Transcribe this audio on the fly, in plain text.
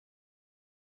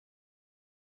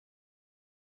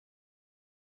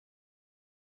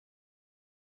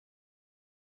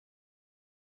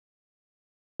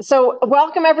So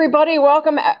welcome everybody,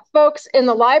 welcome folks in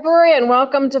the library and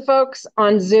welcome to folks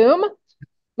on Zoom.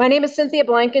 My name is Cynthia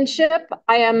Blankenship.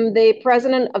 I am the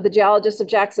president of the Geologists of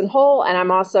Jackson Hole and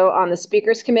I'm also on the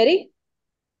speakers committee.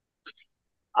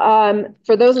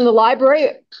 For those in the library,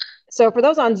 so for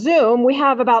those on Zoom, we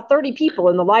have about 30 people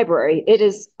in the library. It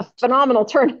is a phenomenal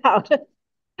turnout,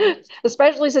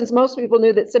 especially since most people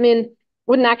knew that Simeon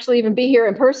wouldn't actually even be here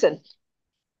in person.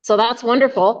 So that's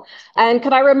wonderful. And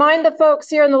could I remind the folks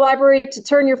here in the library to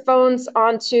turn your phones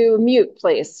onto mute,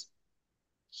 please?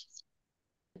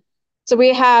 So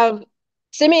we have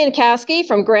Simeon Caskey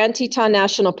from Grand Teton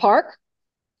National Park.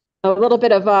 A little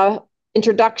bit of a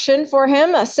introduction for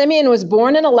him. Simeon was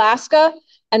born in Alaska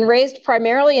and raised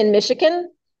primarily in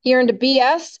Michigan. He earned a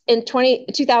BS in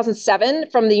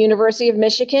 2007 from the University of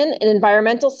Michigan in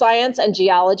environmental science and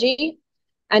geology,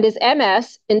 and his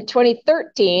MS in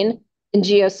 2013 in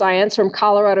geoscience from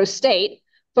Colorado State,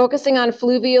 focusing on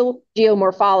fluvial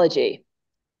geomorphology.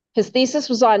 His thesis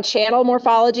was on channel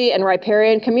morphology and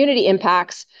riparian community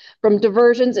impacts from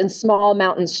diversions in small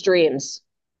mountain streams.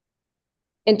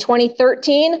 In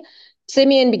 2013,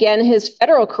 Simeon began his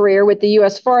federal career with the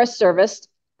U.S. Forest Service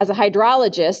as a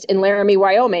hydrologist in Laramie,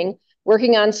 Wyoming,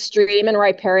 working on stream and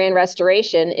riparian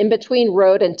restoration in between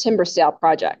road and timber sale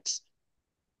projects.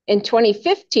 In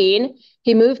 2015,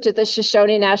 he moved to the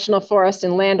Shoshone National Forest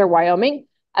in Lander, Wyoming,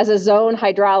 as a zone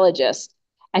hydrologist,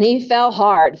 and he fell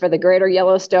hard for the greater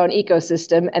Yellowstone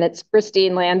ecosystem and its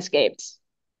pristine landscapes.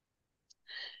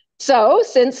 So,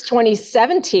 since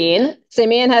 2017,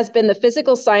 Simeon has been the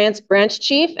physical science branch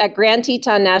chief at Grand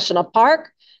Teton National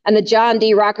Park and the John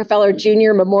D. Rockefeller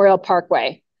Jr. Memorial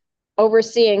Parkway,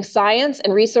 overseeing science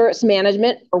and resource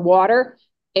management for water,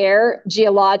 air,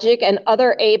 geologic, and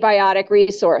other abiotic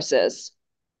resources.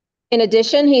 In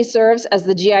addition, he serves as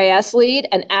the GIS lead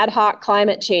and ad hoc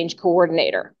climate change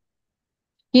coordinator.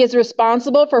 He is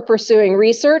responsible for pursuing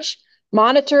research,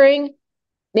 monitoring,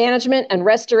 management, and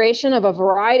restoration of a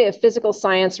variety of physical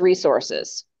science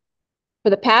resources. For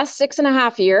the past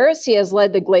 6.5 years, he has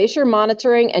led the Glacier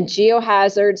Monitoring and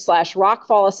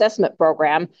Geohazard/Rockfall Assessment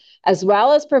Program, as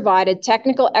well as provided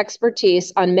technical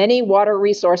expertise on many water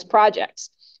resource projects,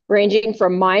 ranging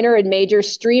from minor and major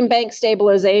stream bank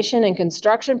stabilization and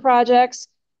construction projects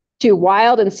to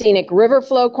wild and scenic river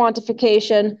flow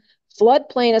quantification,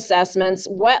 floodplain assessments,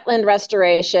 wetland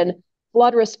restoration,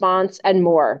 flood response, and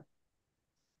more.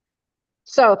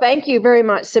 So thank you very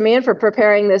much, Simeon, for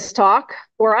preparing this talk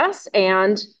for us,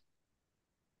 and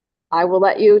I will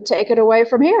let you take it away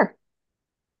from here.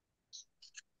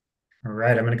 All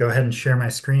right, I'm going to go ahead and share my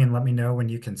screen. Let me know when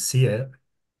you can see it.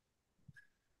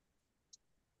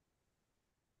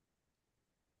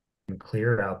 And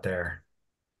clear out there.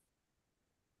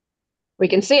 We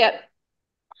can see it.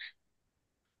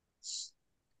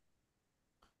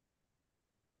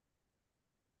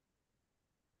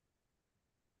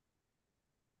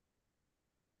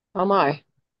 Oh my.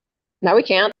 No, we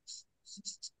can't.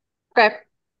 Okay.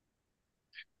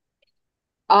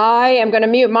 I am going to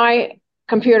mute my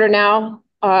computer now,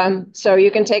 so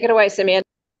you can take it away, Simeon.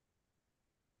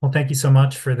 Well, thank you so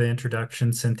much for the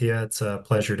introduction, Cynthia. It's a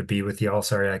pleasure to be with you all.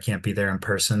 Sorry I can't be there in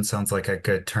person. Sounds like a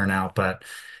good turnout, but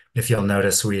if you'll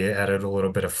notice, we added a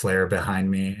little bit of flair behind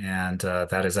me, and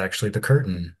that is actually the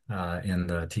curtain in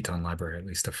the Teton Library, at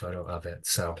least a photo of it.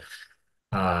 So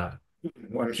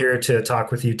I'm here to talk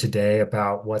with you today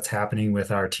about what's happening with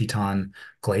our Teton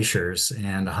glaciers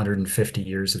and 150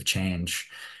 years of change.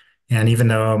 And even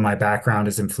though my background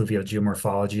is in fluvial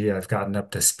geomorphology, I've gotten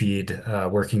up to speed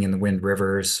working in the Wind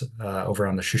Rivers over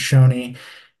on the Shoshone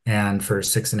and for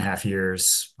 6.5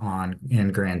 years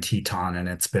in Grand Teton. And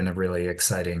it's been a really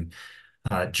exciting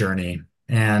journey.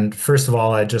 And first of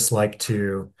all, I'd just like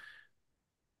to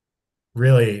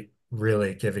really,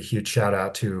 really give a huge shout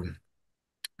out to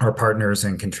our partners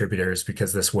and contributors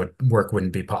because this work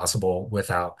wouldn't be possible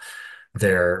without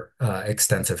their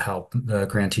extensive help. The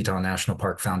Grand Teton National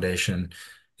Park Foundation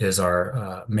is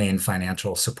our main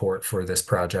financial support for this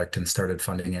project and started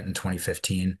funding it in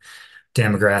 2015.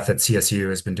 Dan McGrath at CSU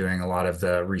has been doing a lot of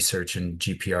the research in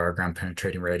GPR, ground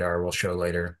penetrating radar, we'll show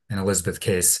later. And Elizabeth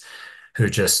Case, who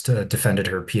just defended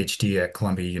her PhD at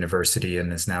Columbia University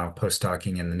and is now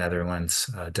postdocing in the Netherlands,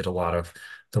 did a lot of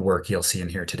the work you'll see in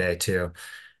here today too.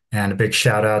 And a big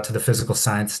shout out to the physical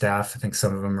science staff. I think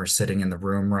some of them are sitting in the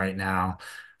room right now.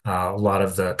 A lot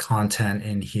of the content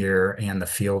in here and the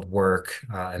field work,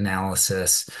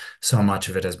 analysis, so much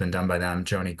of it has been done by them.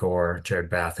 Joni Gore, Jared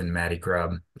Bath, and Maddie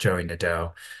Grubb, Joey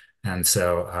Nadeau. And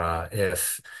so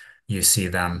if you see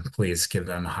them, please give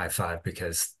them a high five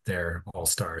because they're all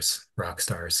stars, rock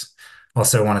stars.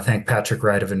 Also want to thank Patrick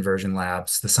Wright of Inversion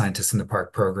Labs, the scientists in the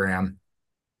park program,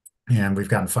 and we've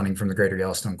gotten funding from the Greater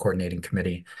Yellowstone Coordinating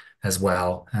Committee as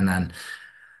well. And then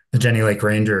the Jenny Lake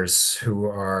Rangers, who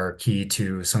are key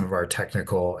to some of our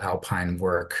technical alpine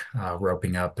work,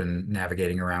 roping up and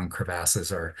navigating around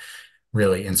crevasses, are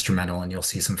really instrumental. And you'll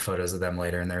see some photos of them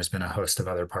later. And there's been a host of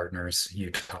other partners,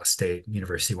 Utah State,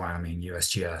 University of Wyoming,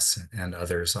 USGS, and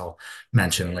others I'll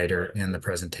mention later in the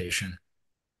presentation.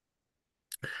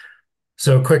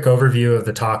 So a quick overview of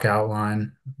the talk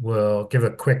outline. We'll give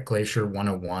a quick Glacier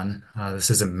 101.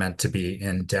 This isn't meant to be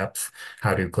in depth,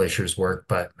 how do glaciers work,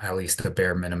 but at least a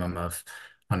bare minimum of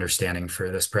understanding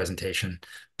for this presentation.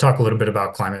 Talk a little bit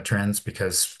about climate trends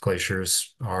because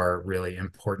glaciers are really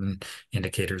important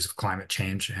indicators of climate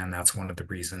change, and that's one of the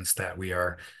reasons that we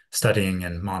are studying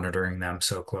and monitoring them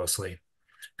so closely.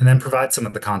 And then provide some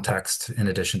of the context in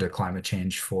addition to climate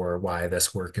change for why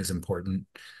this work is important.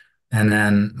 And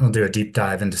then we'll do a deep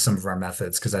dive into some of our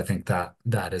methods because I think that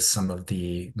that is some of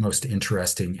the most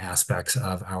interesting aspects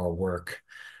of our work.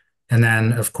 And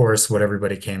then, of course, what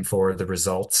everybody came for, the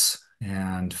results,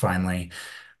 and finally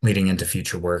leading into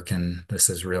future work. And this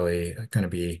is really going to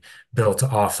be built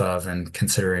off of and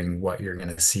considering what you're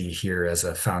going to see here as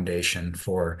a foundation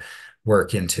for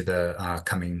work into the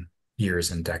coming years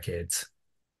and decades.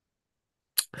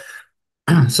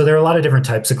 So there are a lot of different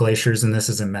types of glaciers, and this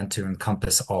isn't meant to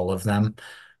encompass all of them.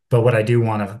 But what I do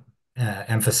want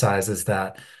to emphasize is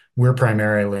that we're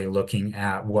primarily looking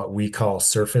at what we call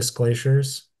surface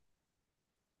glaciers,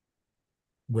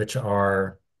 which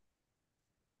are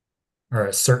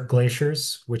or cirque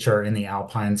glaciers, which are in the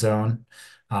alpine zone,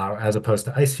 as opposed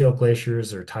to icefield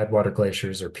glaciers or tidewater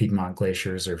glaciers or Piedmont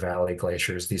glaciers or valley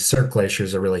glaciers. These cirque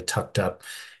glaciers are really tucked up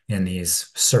in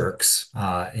these cirques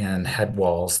and head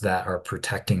walls that are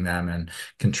protecting them and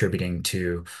contributing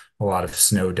to a lot of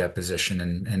snow deposition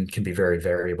and can be very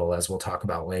variable, as we'll talk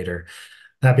about later.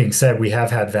 That being said, we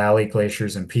have had valley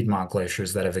glaciers and Piedmont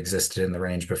glaciers that have existed in the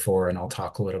range before, and I'll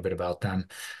talk a little bit about them.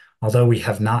 Although we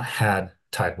have not had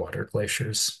tidewater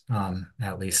glaciers,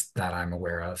 at least that I'm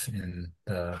aware of in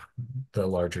the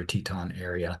larger Teton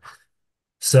area.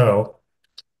 So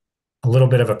a little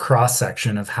bit of a cross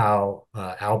section of how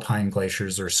alpine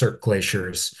glaciers or cirque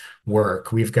glaciers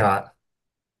work. We've got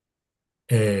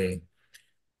a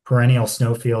perennial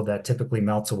snowfield that typically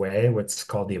melts away, what's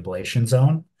called the ablation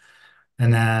zone.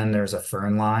 And then there's a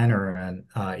firn line or an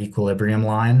equilibrium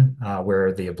line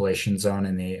where the ablation zone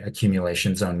and the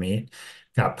accumulation zone meet.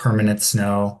 Got permanent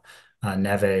snow,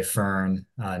 neve, firn,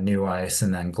 new ice,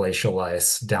 and then glacial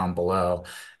ice down below.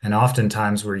 And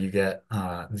oftentimes where you get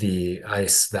the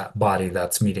ice, that body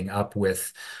that's meeting up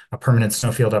with a permanent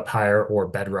snowfield up higher or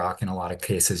bedrock, in a lot of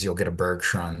cases, you'll get a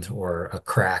bergschrund or a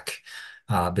crack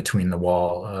between the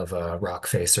wall of a rock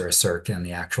face or a cirque and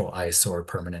the actual ice or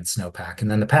permanent snowpack.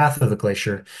 And then the path of the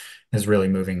glacier is really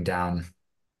moving down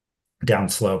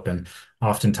slope, and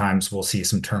oftentimes we'll see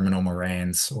some terminal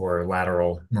moraines or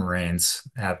lateral moraines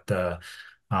at the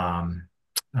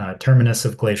terminus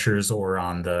of glaciers or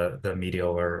on the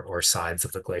medial or sides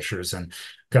of the glaciers. And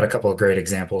got a couple of great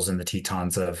examples in the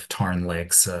Tetons of tarn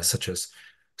lakes, such as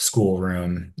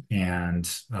Schoolroom and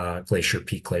Glacier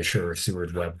Peak Glacier or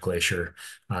Seward Webb Glacier,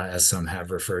 as some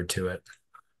have referred to it.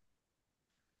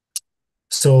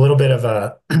 So a little bit of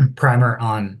a primer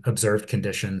on observed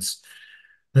conditions.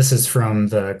 This is from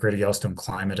the Greater Yellowstone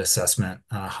Climate Assessment,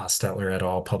 Hostetler et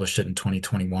al. Published it in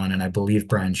 2021, and I believe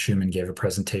Brian Schumann gave a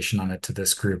presentation on it to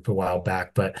this group a while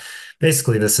back. But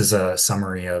basically, this is a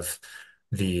summary of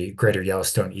the Greater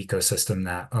Yellowstone ecosystem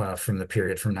that from the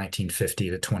period from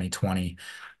 1950 to 2020,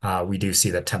 we do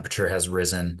see that temperature has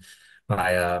risen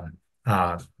by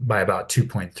about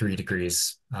 2.3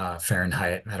 degrees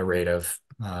Fahrenheit at a rate of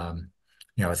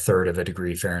a third of a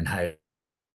degree Fahrenheit.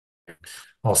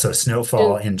 Also,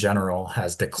 snowfall in general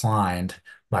has declined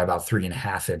by about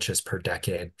 3.5 inches per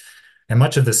decade. And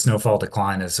much of the snowfall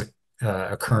decline is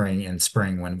occurring in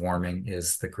spring when warming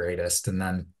is the greatest. And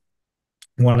then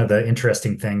one of the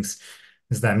interesting things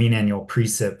is that mean annual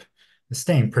precip is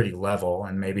staying pretty level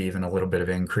and maybe even a little bit of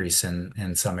increase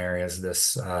in some areas,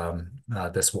 this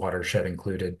watershed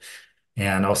included.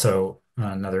 And also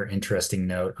another interesting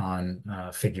note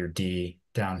on figure D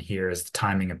down here is the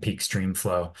timing of peak stream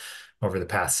flow over the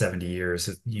past 70 years.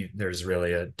 There's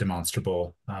really a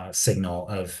demonstrable signal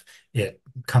of it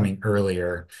coming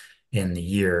earlier in the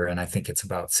year. And I think it's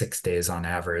about 6 days on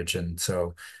average. And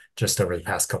so just over the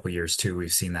past couple of years too,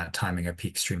 we've seen that timing of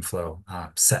peak stream flow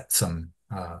set some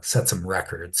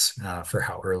records for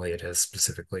how early it is,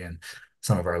 specifically in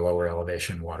some of our lower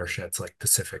elevation watersheds like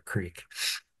Pacific Creek.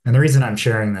 And the reason I'm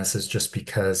sharing this is just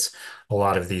because a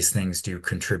lot of these things do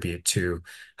contribute to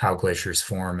how glaciers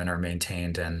form and are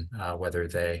maintained, and whether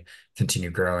they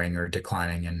continue growing or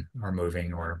declining and are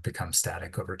moving or become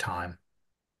static over time.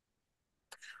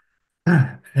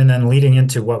 And then leading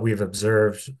into what we've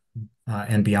observed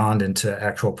and beyond into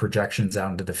actual projections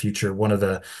out into the future, one of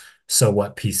the so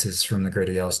what pieces from the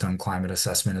Greater Yellowstone Climate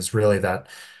Assessment is really that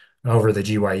over the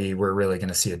GYE, we're really going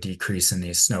to see a decrease in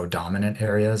these snow dominant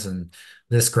areas. And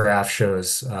this graph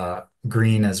shows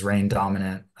green as rain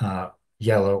dominant,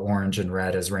 yellow, orange, and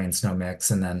red as rain snow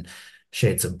mix, and then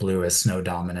shades of blue as snow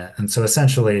dominant. And so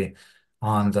essentially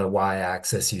on the y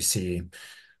axis, you see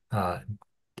uh,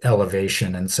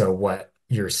 elevation. And so what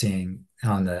you're seeing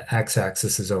on the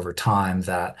x-axis is over time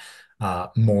that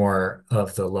more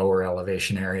of the lower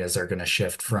elevation areas are going to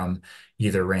shift from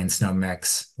either rain snow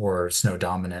mix or snow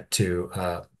dominant to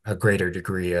a greater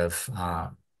degree of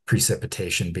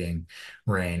precipitation being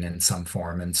rain in some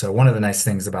form. And so one of the nice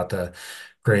things about the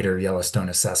Greater Yellowstone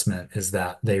Assessment is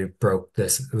that they broke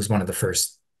this. It was one of the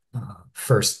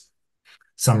first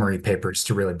summary papers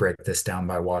to really break this down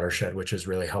by watershed, which is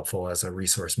really helpful as a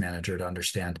resource manager to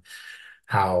understand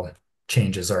how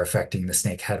changes are affecting the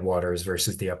Snake headwaters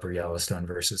versus the Upper Yellowstone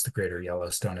versus the Greater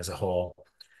Yellowstone as a whole.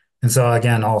 And so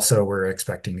again, also we're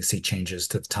expecting to see changes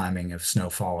to the timing of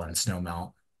snowfall and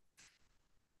snowmelt.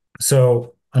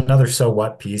 So another so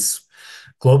what piece.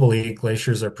 Globally,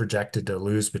 glaciers are projected to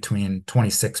lose between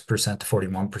 26% to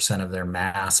 41% of their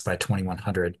mass by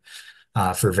 2100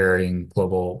 for varying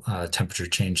global temperature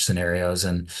change scenarios.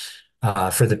 And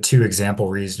for the two example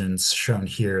regions shown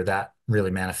here, that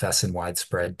really manifests in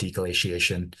widespread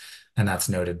deglaciation, and that's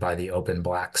noted by the open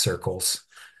black circles.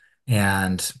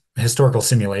 And historical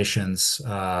simulations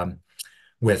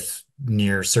with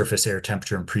near surface air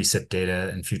temperature and precip data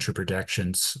and future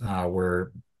projections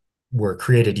were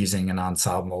created using an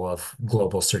ensemble of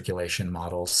global circulation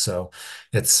models. So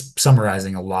it's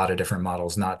summarizing a lot of different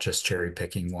models, not just cherry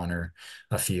picking one or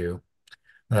a few.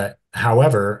 But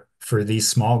however, for these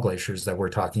small glaciers that we're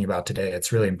talking about today,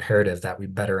 it's really imperative that we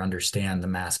better understand the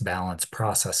mass balance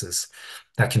processes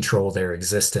that control their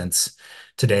existence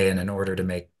today and in order to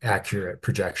make accurate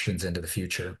projections into the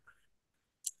future.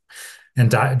 And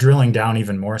drilling down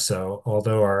even more so,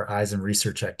 although our eyes and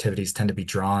research activities tend to be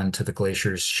drawn to the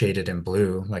glaciers shaded in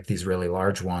blue, like these really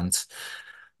large ones,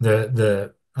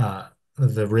 the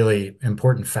really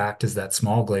important fact is that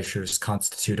small glaciers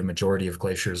constitute a majority of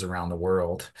glaciers around the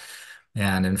world.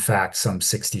 And in fact, some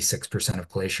 66% of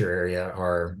glacier area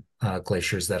are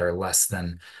glaciers that are less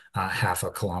than half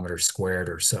a kilometer squared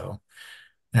or so.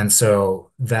 And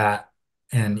so that,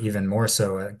 and even more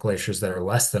so, glaciers that are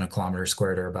less than a kilometer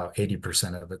squared are about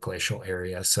 80% of the glacial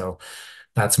area. So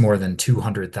that's more than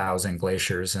 200,000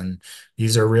 glaciers. And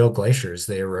these are real glaciers.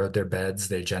 They erode their beds,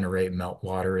 they generate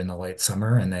meltwater in the late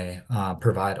summer, and they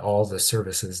provide all the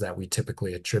services that we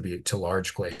typically attribute to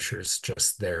large glaciers,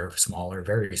 just they're smaller,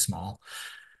 very small.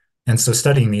 And so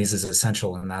studying these is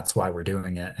essential, and that's why we're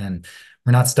doing it. And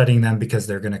we're not studying them because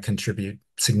they're going to contribute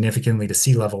significantly to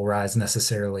sea level rise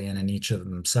necessarily and in each of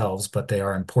themselves, but they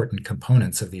are important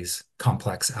components of these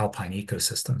complex alpine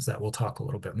ecosystems that we'll talk a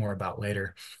little bit more about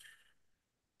later.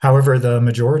 However, the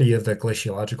majority of the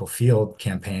glaciological field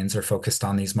campaigns are focused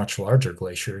on these much larger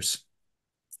glaciers.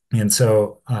 And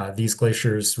so these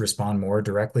glaciers respond more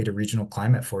directly to regional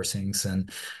climate forcings,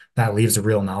 and that leaves a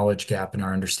real knowledge gap in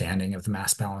our understanding of the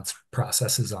mass balance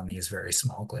processes on these very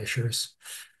small glaciers.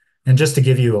 And just to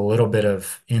give you a little bit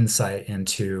of insight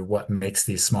into what makes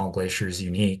these small glaciers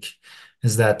unique,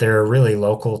 is that there are really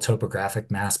local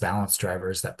topographic mass balance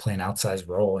drivers that play an outsized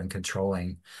role in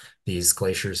controlling these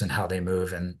glaciers and how they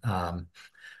move and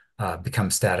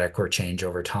become static or change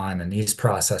over time. And these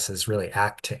processes really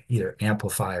act to either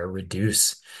amplify or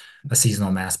reduce a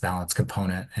seasonal mass balance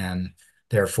component. And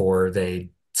therefore, they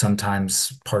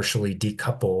sometimes partially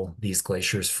decouple these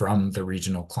glaciers from the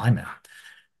regional climate.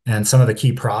 And some of the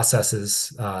key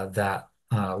processes that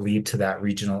lead to that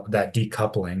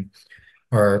decoupling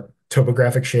are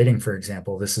topographic shading, for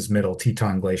example. This is Middle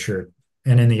Teton Glacier.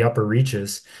 And in the upper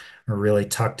reaches are really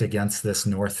tucked against this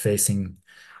north facing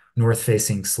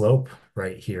slope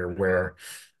right here where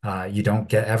you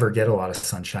don't ever get a lot of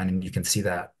sunshine, and you can see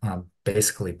that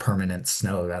basically permanent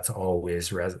snow that's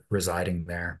always residing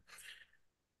there.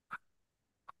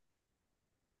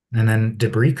 And then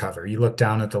debris cover. You look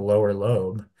down at the lower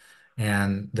lobe,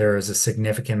 and there is a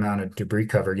significant amount of debris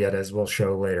cover. Yet, as we'll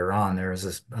show later on, there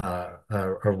is a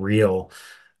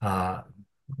uh,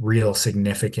 real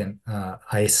significant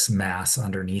ice mass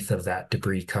underneath of that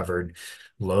debris covered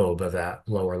lobe of that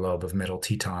lower lobe of Middle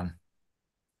Teton.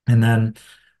 And then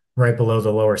right below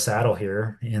the lower saddle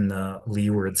here in the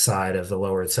leeward side of the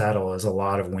lower saddle is a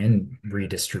lot of wind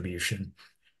redistribution.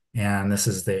 And this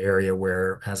is the area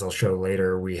where, as I'll show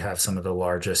later, we have some of the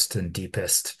largest and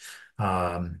deepest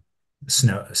um,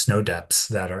 snow depths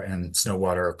that are in snow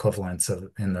water equivalents of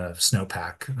in the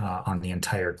snowpack on the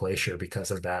entire glacier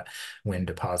because of that wind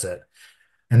deposit.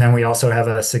 And then we also have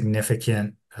a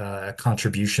significant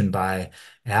contribution by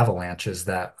avalanches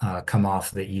that come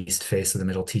off the east face of the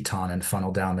Middle Teton and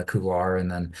funnel down the couloir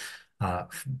and then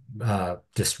uh,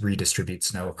 just redistribute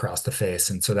snow across the face.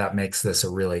 And so that makes this a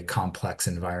really complex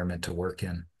environment to work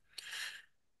in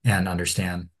and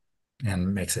understand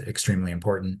and makes it extremely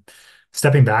important.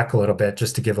 Stepping back a little bit,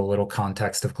 just to give a little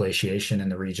context of glaciation in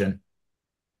the region,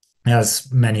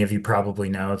 as many of you probably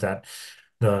know, that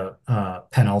the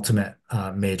penultimate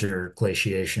major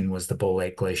glaciation was the Bull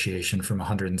Lake glaciation from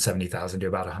 170,000 to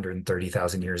about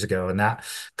 130,000 years ago. And that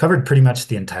covered pretty much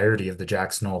the entirety of the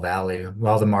Jackson Hole Valley.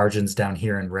 While the margins down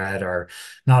here in red are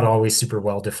not always super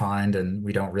well defined, and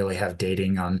we don't really have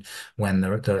dating on when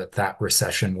that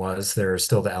recession was, there are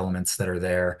still the elements that are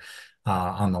there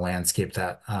on the landscape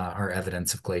that are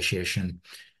evidence of glaciation.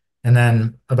 And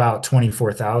then about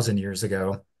 24,000 years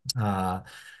ago, uh,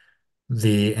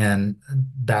 the and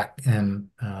back and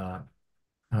uh,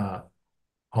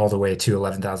 all the way to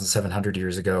 11,700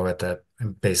 years ago at the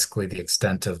basically the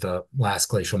extent of the last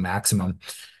glacial maximum,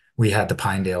 we had the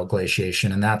Pinedale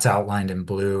glaciation, and that's outlined in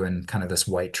blue and kind of this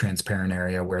white transparent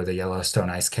area where the Yellowstone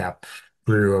ice cap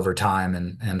grew over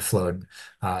time and flowed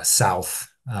south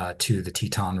to the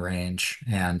Teton Range,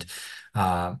 and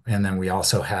then we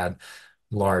also had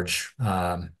large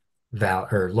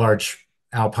large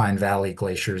alpine valley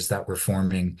glaciers that were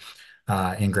forming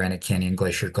in Granite Canyon,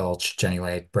 Glacier Gulch, Jenny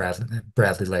Lake,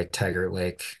 Bradley Lake, Taggart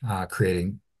Lake,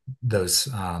 creating those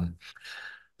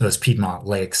those Piedmont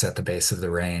lakes at the base of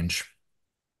the range.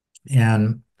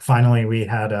 And finally, we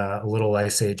had a little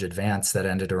ice age advance that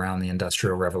ended around the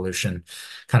Industrial Revolution,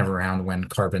 kind of around when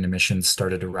carbon emissions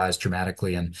started to rise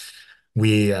dramatically. And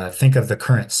we think of the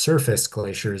current surface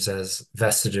glaciers as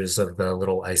vestiges of the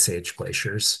little ice age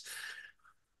glaciers.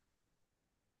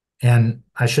 And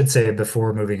I should say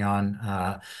before moving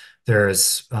on,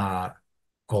 there's a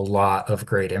lot of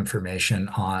great information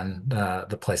on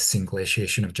the Pleistocene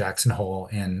glaciation of Jackson Hole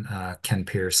in Ken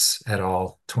Pierce et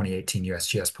al. 2018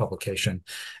 USGS publication.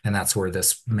 And that's where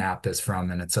this map is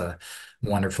from. And it's a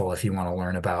wonderful if you want to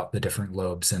learn about the different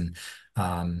lobes and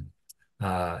um,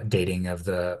 dating of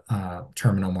the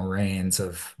terminal moraines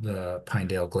of the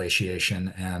Pinedale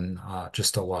glaciation, and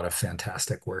just a lot of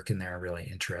fantastic work in there, really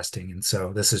interesting. And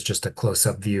so this is just a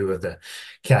close-up view of the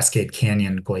Cascade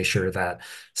Canyon Glacier that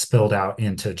spilled out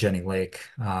into Jenny Lake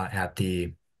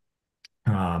during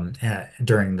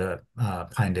the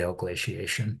Pinedale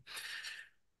glaciation.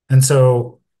 And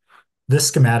so this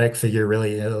schematic figure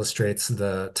really illustrates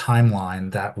the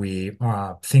timeline that we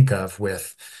think of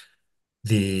with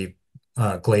the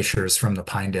glaciers from the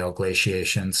Pinedale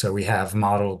glaciation. So we have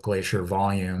modeled glacier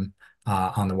volume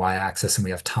on the y-axis, and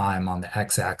we have time on the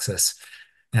x-axis.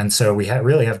 And so we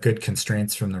really have good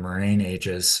constraints from the moraine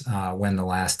ages when the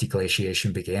last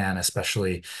deglaciation began,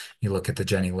 especially you look at the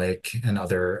Jenny Lake and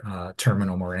other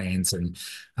terminal moraines, and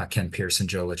Ken Pierce and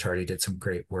Joe Licciardi did some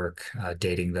great work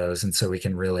dating those. And so we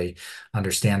can really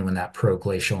understand when that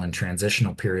proglacial and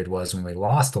transitional period was when we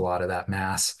lost a lot of that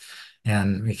mass.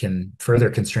 And we can further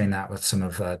constrain that with some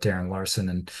of Darren Larson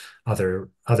and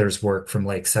others' work from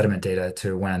lake sediment data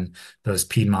to when those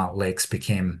Piedmont lakes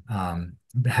became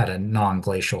had a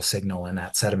non-glacial signal in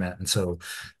that sediment. And so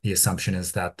the assumption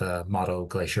is that the model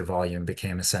glacier volume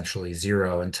became essentially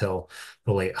zero until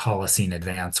the late Holocene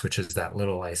advance, which is that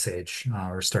little ice age,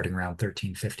 or starting around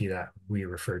 1350 that we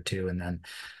referred to. And then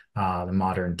the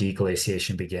modern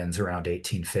deglaciation begins around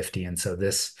 1850. And so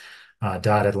this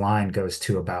dotted line goes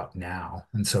to about now.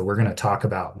 And so we're going to talk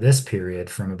about this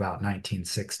period from about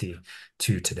 1960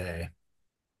 to today,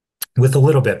 with a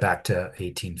little bit back to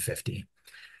 1850.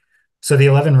 So the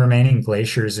 11 remaining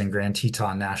glaciers in Grand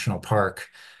Teton National Park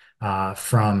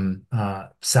from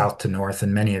south to north,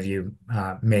 and many of you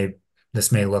this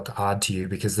may look odd to you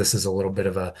because this is a little bit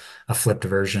of a flipped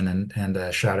version, and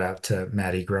a shout out to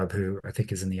Maddie Grubb, who I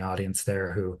think is in the audience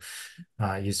there, who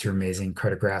used her amazing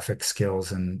cartographic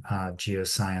skills and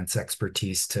geoscience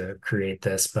expertise to create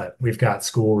this. But we've got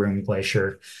Schoolroom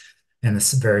Glacier in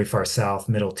the very far south,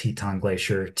 Middle Teton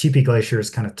Glacier. Teepee Glacier is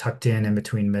kind of tucked in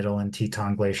between Middle and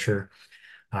Teton Glacier.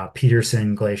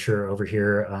 Peterson Glacier over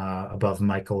here above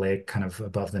Michael Lake, kind of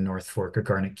above the North Fork of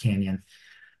Garnet Canyon.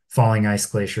 Falling Ice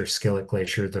Glacier, Skillet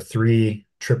Glacier, the three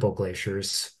triple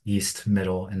glaciers, east,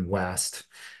 middle, and west.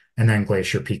 and then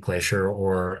Glacier Peak Glacier,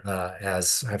 or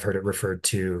as I've heard it referred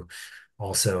to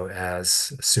also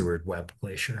as Seward Webb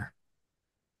Glacier.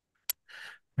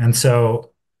 And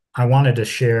so I wanted to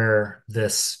share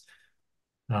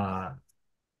uh,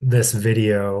 this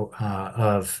video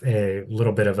of a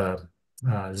little bit of a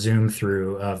zoom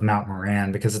through of Mount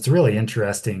Moran because it's a really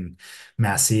interesting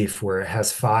massif where it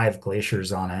has 5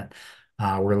 glaciers on it.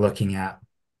 We're looking at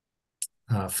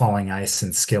falling ice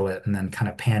and skillet, and then kind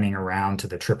of panning around to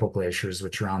the triple glaciers,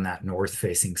 which are on that north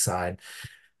facing side.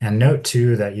 And note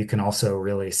too that you can also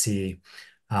really see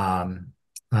um,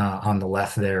 on the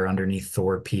left there underneath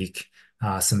Thor Peak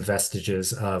some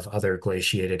vestiges of other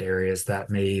glaciated areas that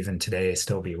may even today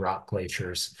still be rock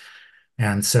glaciers.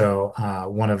 And so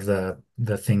one of the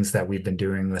things that we've been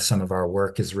doing with some of our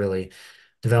work is really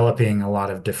developing a lot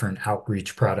of different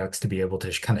outreach products to be able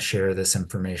to kind of share this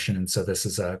information. And so this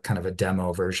is a kind of a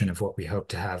demo version of what we hope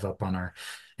to have up on our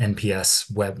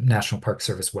NPS web National Park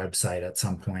Service website at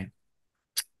some point.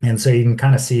 And so you can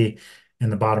kind of see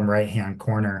in the bottom right hand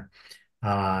corner,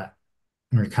 uh,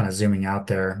 we're kind of zooming out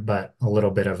there, but a little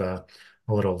bit of a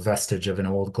little vestige of an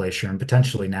old glacier and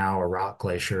potentially now a rock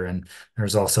glacier. And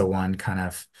there's also one kind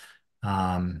of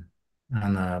um,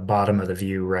 on the bottom of the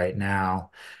view right now,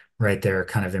 right there,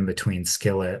 kind of in between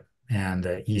Skillet and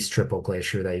the East Triple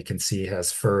Glacier that you can see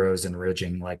has furrows and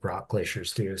ridging like rock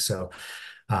glaciers do. So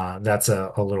that's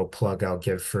a little plug I'll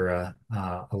give for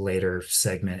a later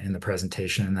segment in the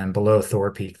presentation. And then below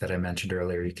Thor Peak that I mentioned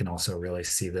earlier, you can also really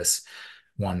see this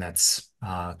one that's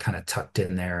kind of tucked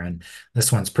in there. And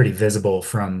this one's pretty visible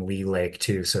from Lee Lake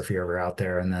too. So if you're ever out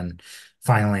there, and then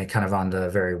finally kind of on the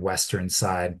very western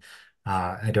side,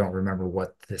 I don't remember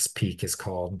what this peak is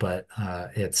called, but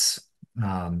it's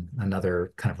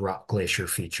another kind of rock glacier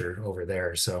feature over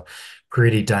there. So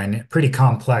pretty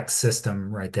complex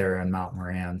system right there in Mount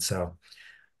Moran. So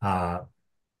uh,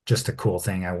 just a cool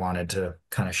thing I wanted to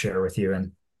kind of share with you.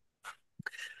 And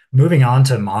moving on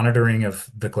to monitoring of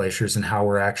the glaciers and how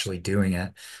we're actually doing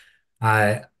it,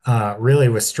 I really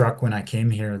was struck when I came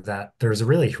here that there's a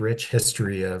really rich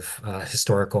history of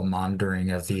historical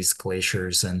monitoring of these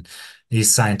glaciers, and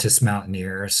these scientists,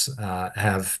 mountaineers,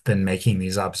 have been making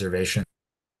these observations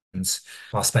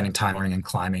while spending time learning and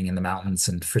climbing in the mountains.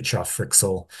 And Fritjof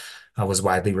Fritzl was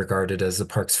widely regarded as the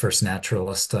park's first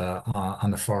naturalist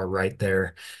on the far right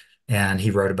there, and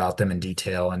he wrote about them in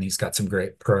detail, and he's got some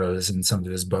great prose in some of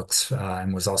his books,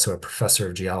 and was also a professor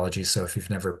of geology. So if you've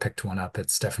never picked one up,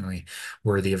 it's definitely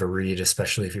worthy of a read,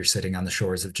 especially if you're sitting on the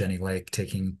shores of Jenny Lake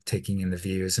taking in the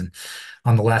views. And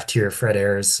on the left here, Fred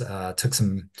Ayers took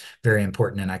some very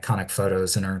important and iconic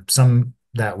photos, and are some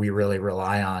that we really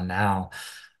rely on now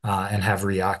and have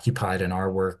reoccupied in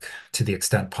our work to the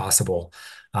extent possible.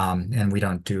 And we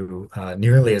don't do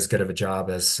nearly as good of a job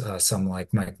as some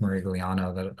like Mike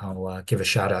Morigliano that I'll give a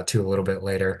shout out to a little bit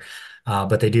later.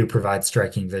 But they do provide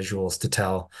striking visuals to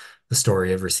tell the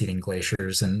story of receding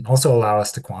glaciers, and also allow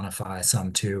us to quantify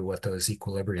some too what those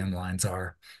equilibrium lines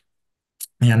are.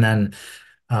 And then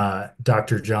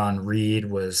Dr. John Reed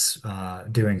was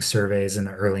doing surveys in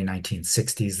the early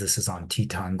 1960s. This is on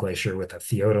Teton Glacier with a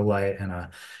theodolite and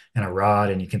a rod,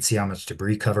 and you can see how much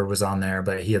debris cover was on there.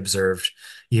 But he observed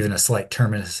even a slight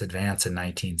terminus advance in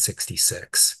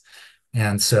 1966.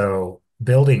 And so,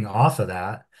 building off of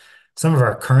that, some of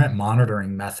our current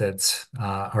monitoring methods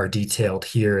are detailed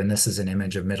here. And this is an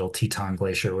image of Middle Teton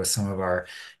Glacier with some of our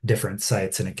different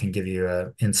sites, and it can give you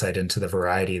an insight into the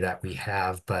variety that we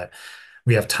have. But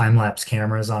we have time-lapse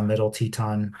cameras on Middle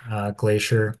Teton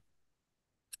Glacier.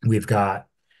 We've got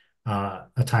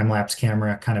a time-lapse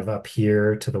camera kind of up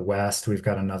here to the west. We've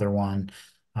got another one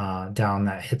down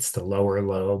that hits the lower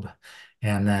lobe.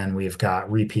 And then we've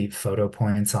got repeat photo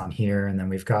points on here. And then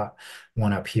we've got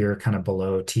one up here kind of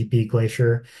below Teepee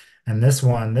Glacier. And this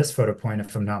photo point,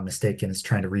 if I'm not mistaken, is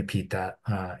trying to repeat that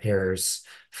Ayers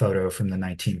photo from the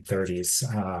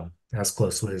 1930s as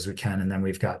closely as we can. And then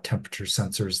we've got temperature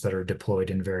sensors that are deployed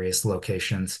in various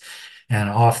locations. And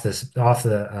off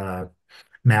the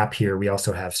map here, we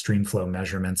also have streamflow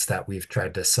measurements that we've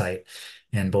tried to cite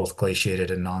in both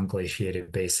glaciated and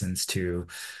non-glaciated basins to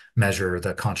measure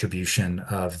the contribution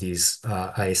of these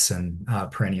ice and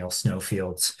perennial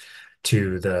snowfields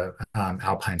to the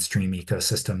alpine stream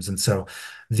ecosystems. And so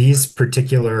these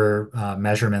particular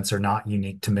measurements are not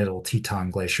unique to Middle Teton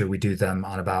Glacier. We do them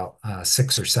on about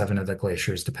 6 or 7 of the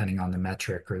glaciers, depending on the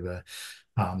metric or the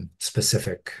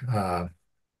specific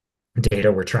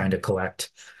data we're trying to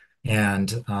collect. And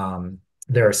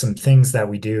there are some things that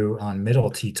we do on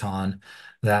Middle Teton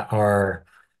that are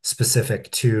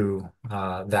specific to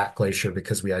that glacier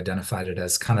because we identified it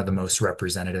as kind of the most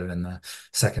representative and the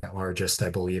second largest, I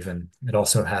believe. And it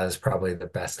also has probably the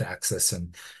best access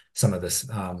and some of this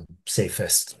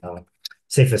safest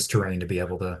terrain to be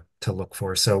able to look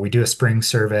for. So we do a spring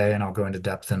survey, and I'll go into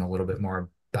depth in a little bit more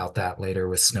about that later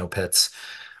with snow pits,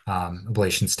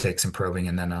 ablation stakes and probing,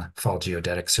 and then a fall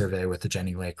geodetic survey with the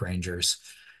Jenny Lake Rangers.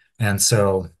 And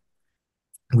so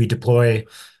we deploy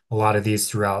a lot of these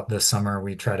throughout the summer.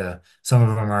 Some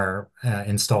of them are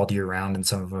installed year round, and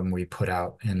some of them we put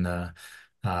out in the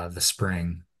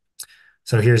spring.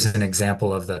 So here's an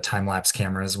example of the time-lapse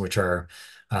cameras, which are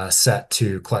set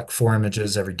to collect 4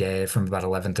 images every day from about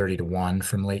 11:30 to 1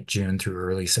 from late June through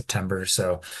early September.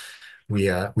 So we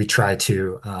try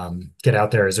to get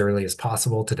out there as early as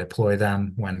possible to deploy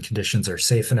them when conditions are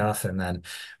safe enough, and then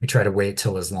we try to wait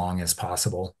till as long as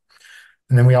possible.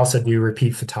 And then we also do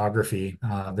repeat photography.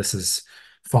 This is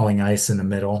falling ice in the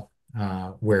middle,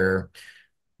 where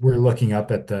we're looking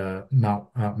up at the Mount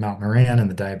Moran and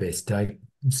the diabase dike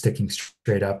sticking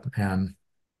straight up. And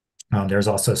there's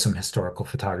also some historical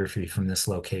photography from this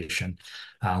location,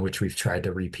 which we've tried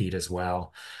to repeat as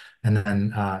well. And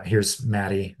then here's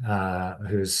Maddie,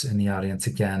 who's in the audience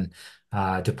again,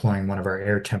 deploying one of our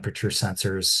air temperature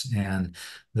sensors. And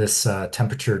this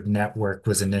temperature network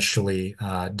was initially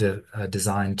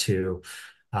designed to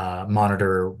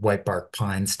monitor white bark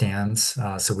pine stands.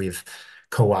 So we've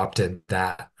co-opted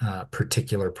that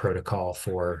particular protocol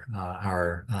for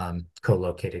our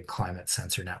co-located climate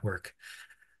sensor network.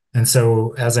 And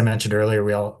so, as I mentioned earlier,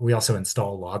 we also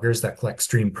install loggers that collect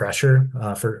stream pressure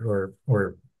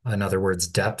or in other words,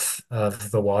 depth of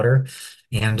the water,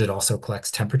 and it also collects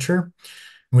temperature.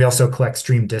 We also collect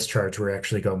stream discharge. We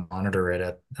actually go monitor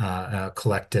it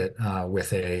collect it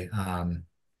with a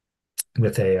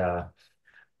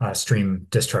stream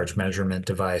discharge measurement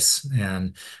device,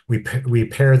 and we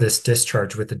pair this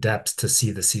discharge with the depths to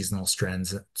see the seasonal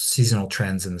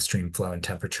trends in the stream flow and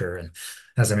temperature. And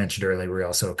as I mentioned earlier, we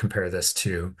also try to compare this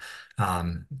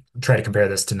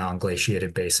to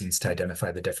non-glaciated basins to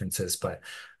identify the differences. But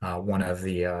one of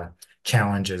the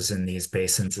challenges in these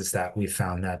basins is that we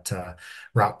found that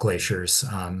rock glaciers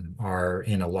are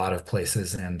in a lot of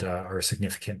places and are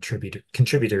significant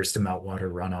contributors to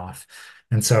meltwater runoff.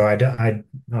 And so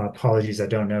apologies, I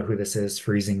don't know who this is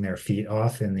freezing their feet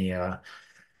off in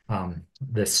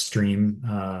this stream,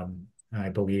 I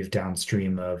believe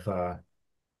downstream of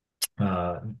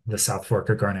the South Fork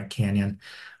of Garnet Canyon.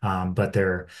 But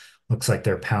looks like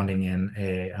they're pounding in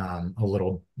a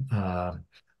little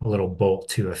bolt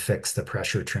to affix the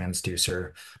pressure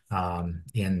transducer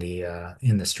in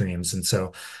the streams. And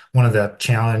so one of the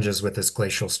challenges with this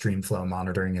glacial stream flow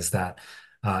monitoring is that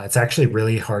it's actually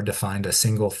really hard to find a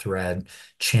single thread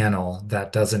channel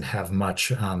that doesn't have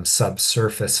much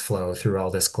subsurface flow through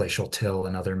all this glacial till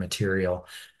and other material.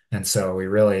 And so we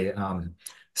really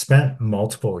spent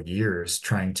multiple years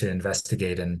trying to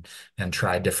investigate and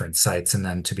try different sites, and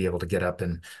then to be able to get up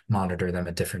and monitor them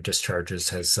at different discharges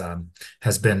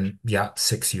has been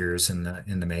 6 years in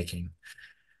the making.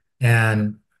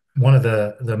 And one of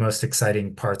the most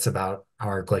exciting parts about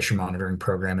our glacier monitoring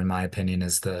program, in my opinion,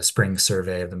 is the spring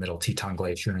survey of the Middle Teton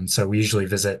Glacier. And so we usually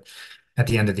visit at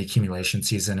the end of the accumulation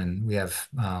season, and we have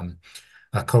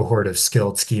a cohort of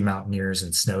skilled ski mountaineers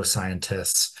and snow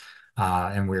scientists,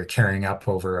 and we're carrying up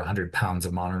over 100 pounds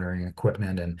of monitoring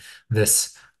equipment. And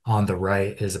this on the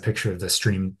right is a picture of the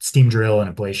steam drill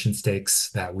and ablation stakes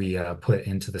that we put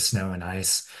into the snow and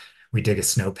ice. We dig a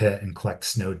snow pit and collect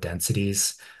snow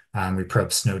densities. We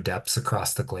probe snow depths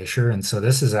across the glacier. And so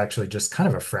this is actually just kind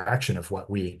of a fraction of what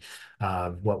we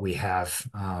have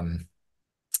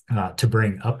to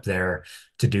bring up there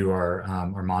to do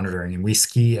our monitoring. And we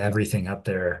ski everything up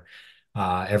there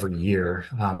every year,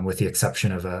 with the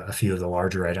exception of a few of the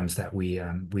larger items that we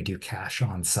do cache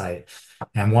on site.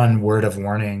 And one word of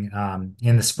warning,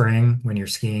 in the spring when you're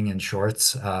skiing in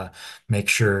shorts, make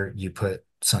sure you put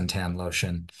suntan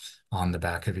lotion on the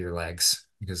back of your legs,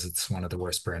 because it's one of the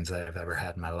worst burns that I've ever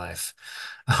had in my life.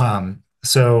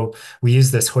 So we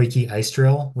use this Hoike ice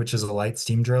drill, which is a light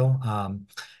steam drill.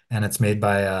 And it's made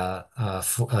by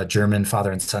a German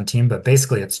father and son team, but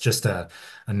basically it's just a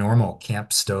normal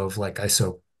camp stove, like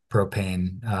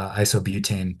isobutane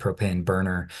propane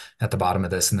burner at the bottom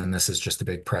of this. And then this is just a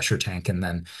big pressure tank. And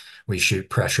then we shoot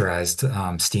pressurized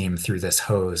steam through this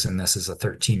hose. And this is a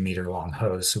 13-meter long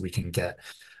hose, so we can get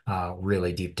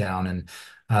really deep down. And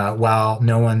while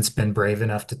no one's been brave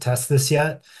enough to test this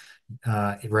yet,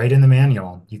 right in the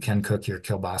manual, you can cook your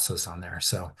kielbasos on there.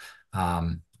 So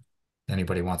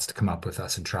anybody wants to come up with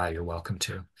us and try, you're welcome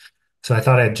to. So I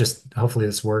thought I'd just, hopefully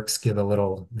this works, give a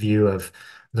little view of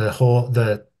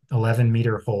the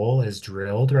 11-meter hole is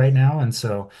drilled right now. And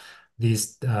so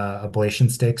these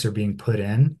ablation stakes are being put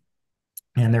in,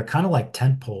 and they're kind of like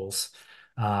tent poles,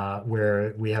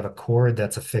 where we have a cord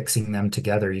that's affixing them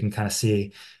together. You can kind of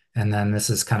see, and then this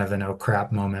is kind of an oh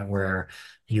crap moment where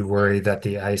you worry that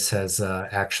the ice has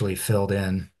actually filled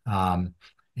in, and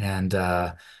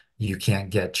you can't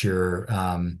get your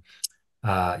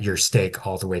stake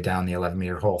all the way down the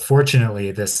 11-meter hole.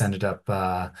 Fortunately, this ended up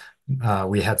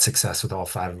we had success with all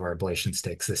 5 of our ablation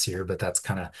stakes this year, but that's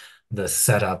kind of the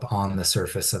setup on the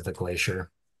surface of the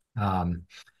glacier. Um,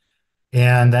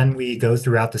 and then we go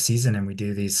throughout the season and we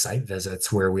do these site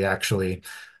visits where we actually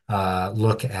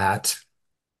look at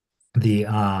the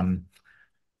um,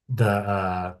 the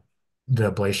uh,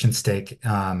 the ablation stake.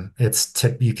 It's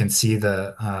tip. You can see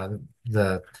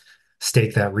the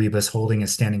stake that Reba's holding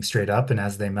is standing straight up, and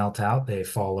as they melt out, they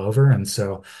fall over. And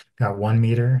so, got 1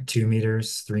 meter, 2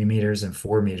 meters, 3 meters, and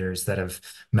 4 meters that have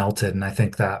melted. And I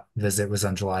think that visit was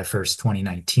on July 1st,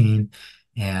 2019.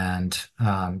 And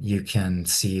you can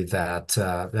see that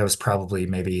that was probably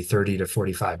maybe 30 to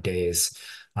 45 days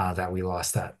that we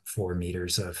lost that 4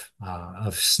 meters of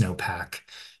snowpack.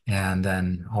 And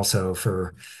then also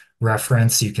for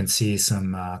reference, you can see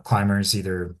some climbers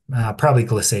either probably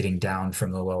glissading down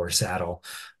from the lower saddle.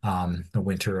 The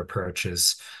winter approach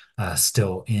is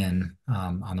still in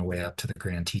on the way up to the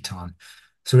Grand Teton.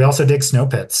 So we also dig snow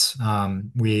pits.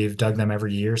 We've dug them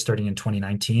every year starting in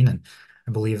 2019. And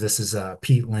I believe this is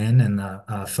Pete Lynn in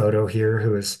the photo here,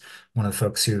 who is one of the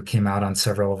folks who came out on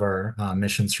several of our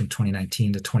missions from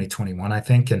 2019 to 2021, I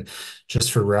think. And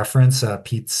just for reference,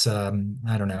 Pete's, I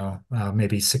don't know,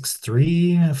 maybe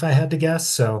 6'3", if I had to guess.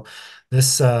 So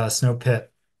this snow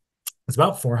pit is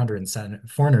about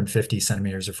 450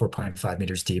 centimeters or 4.5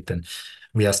 meters deep. And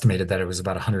we estimated that it was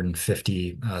about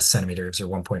 150 centimeters or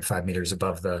 1.5 meters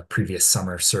above the previous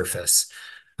summer surface,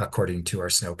 according to our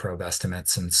snow probe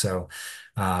estimates. And so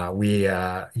in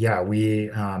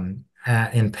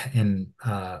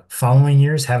following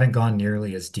years haven't gone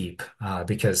nearly as deep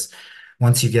because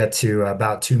once you get to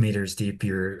about 2 meters deep,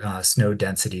 your snow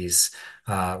densities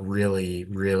really,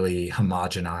 really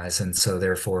homogenize, and so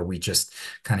therefore we just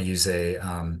kind of use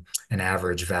an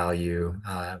average value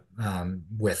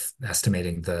with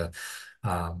estimating the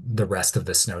rest of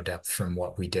the snow depth from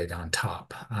what we dig on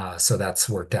top. So that's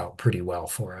worked out pretty well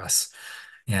for us.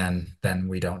 And then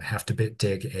we don't have to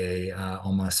dig a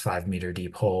almost 5 meter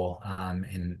deep hole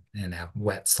in a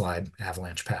wet slide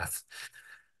avalanche path.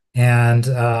 And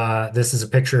this is a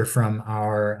picture from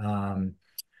our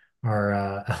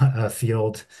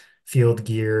field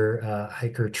gear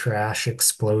hiker trash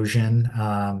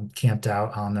explosion, camped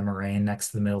out on the moraine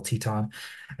next to the Middle Teton.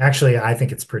 Actually, I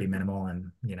think it's pretty minimal,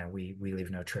 and we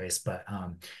leave no trace. But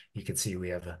you can see we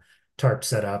have a tarp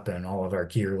set up and all of our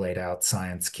gear laid out,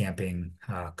 science, camping,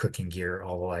 cooking gear,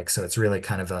 all the like. So it's really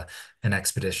kind of an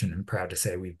expedition. I'm proud to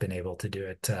say we've been able to do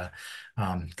it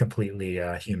completely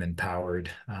human powered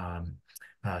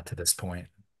to this point.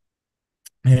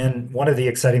 And one of the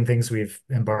exciting things we've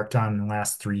embarked on in the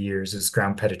last 3 years is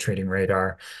ground penetrating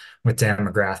radar with Dan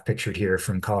McGrath pictured here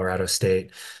from Colorado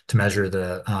State to measure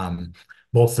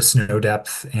both the snow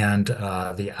depth and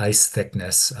the ice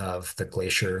thickness of the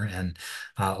glacier. And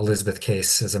Elizabeth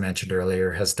Case, as I mentioned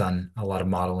earlier, has done a lot of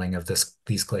modeling of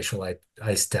these glacial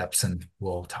ice depths, and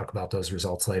we'll talk about those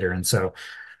results later. And so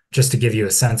just to give you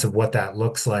a sense of what that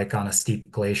looks like on a steep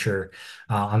glacier.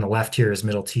 On the left here is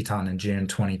Middle Teton in June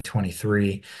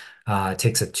 2023. It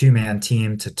takes a 2-man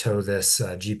team to tow this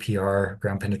GPR,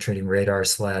 ground penetrating radar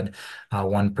sled,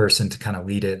 one person to kind of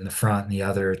lead it in the front and the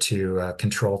other to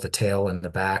control the tail in the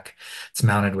back. It's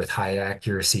mounted with high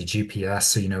accuracy GPS,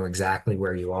 so you know exactly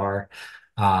where you are.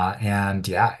 And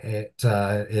yeah,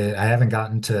 I haven't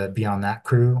gotten to be on that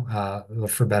crew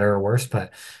for better or worse,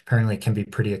 but apparently it can be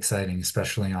pretty exciting,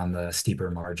 especially on the steeper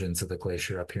margins of the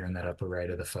glacier up here in that upper right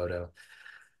of the photo.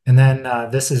 And then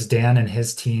this is Dan and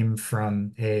his team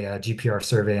from a GPR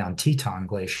survey on Teton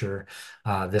Glacier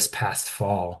this past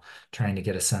fall, trying to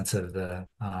get a sense of the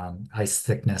ice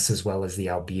thickness as well as the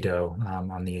albedo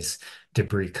on these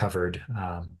debris covered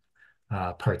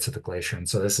parts of the glacier. And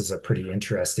so this is a pretty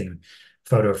interesting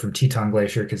photo from Teton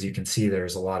Glacier because you can see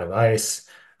there's a lot of ice,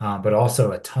 but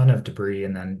also a ton of debris,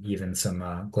 and then even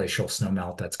some glacial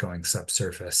snowmelt that's going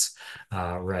subsurface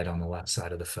right on the left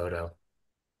side of the photo.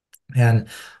 And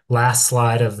last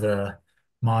slide of the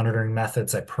monitoring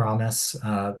methods, I promise.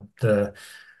 The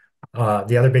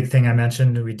other big thing I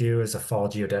mentioned we do is a fall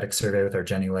geodetic survey with our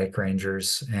Jenny Lake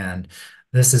Rangers. And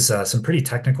This is some pretty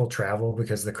technical travel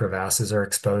because the crevasses are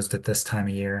exposed at this time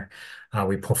of year.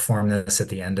 We perform this at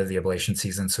the end of the ablation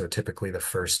season, so typically the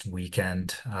first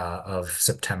weekend of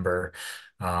September.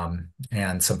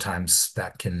 And sometimes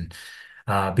that can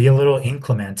be a little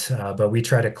inclement, but we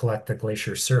try to collect the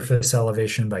glacier surface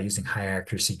elevation by using high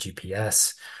accuracy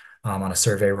GPS on a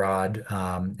survey rod,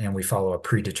 and we follow a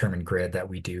predetermined grid that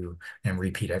we do and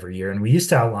repeat every year. And we used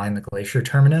to outline the glacier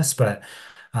terminus, but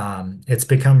it's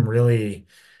become really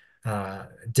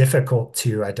difficult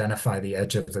to identify the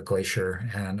edge of the glacier,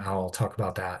 and I'll talk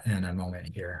about that in a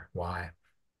moment here, why.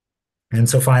 And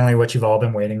so finally, what you've all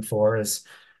been waiting for is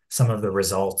some of the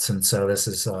results. And so this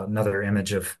is another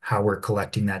image of how we're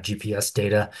collecting that GPS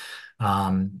data.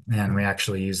 And we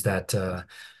actually use that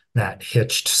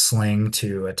hitched sling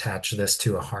to attach this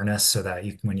to a harness so that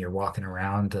when you're walking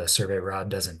around, the survey rod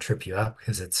doesn't trip you up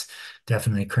because it's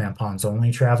definitely crampons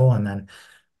only travel. And then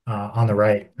on the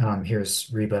right,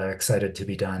 here's Reba excited to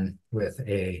be done with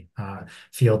a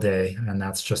field day, and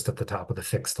that's just at the top of the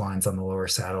fixed lines on the lower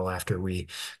saddle after we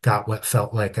got what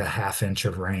felt like a half inch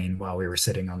of rain while we were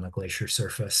sitting on the glacier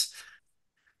surface.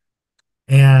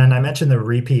 And I mentioned the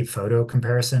repeat photo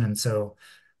comparison, and so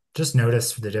just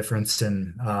noticed the difference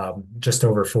in just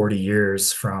over 40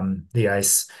 years from the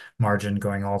ice margin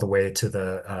going all the way to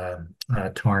the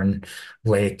Tarn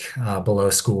Lake below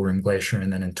Schoolroom Glacier,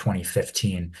 and then in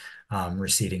 2015,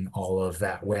 receding all of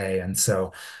that way. And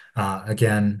so,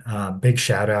 again, big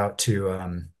shout out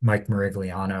to Mike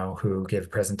Merigliano, who gave a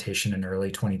presentation in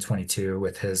early 2022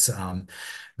 with his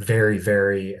very,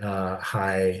 very uh,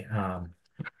 high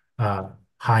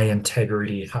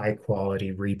integrity, high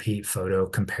quality repeat photo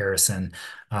comparison.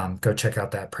 Go check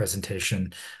out that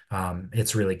presentation.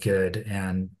 It's really good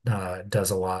and does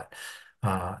a lot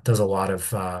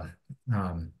of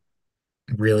um,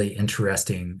 really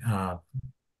interesting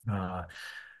uh,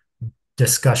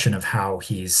 discussion of how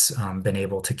he's been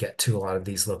able to get to a lot of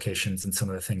these locations and some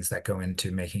of the things that go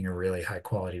into making a really high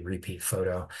quality repeat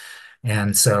photo.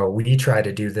 And so we try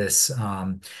to do this,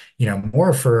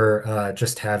 more for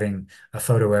just having a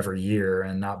photo every year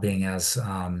and not being as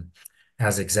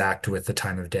exact with the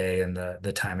time of day and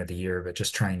the time of the year, but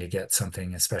just trying to get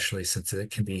something, especially since it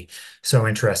can be so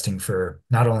interesting for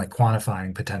not only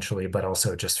quantifying potentially, but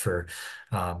also just for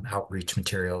outreach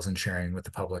materials and sharing with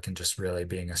the public and just really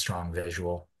being a strong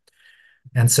visual.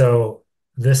 And so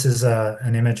this is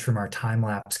an image from our time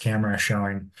lapse camera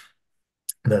showing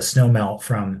the snow melt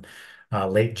from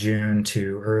late June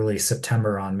to early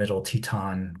September on Middle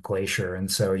Teton Glacier. And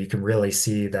so you can really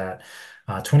see that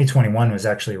 2021 was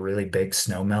actually a really big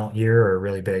snow melt year or a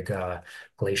really big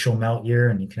glacial melt year.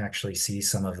 And you can actually see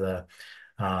some of the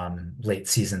late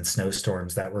season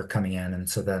snowstorms that were coming in. And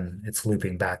so then it's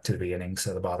looping back to the beginning.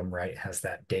 So the bottom right has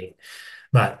that date.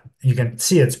 But you can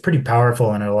see it's pretty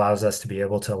powerful and it allows us to be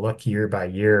able to look year by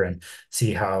year and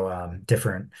see how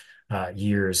different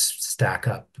years stack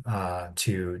up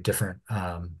to different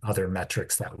other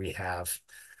metrics that we have.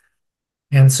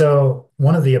 And so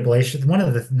one of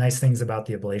the nice things about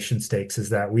the ablation stakes is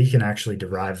that we can actually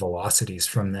derive velocities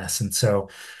from this. And so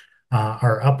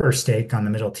our upper stake on the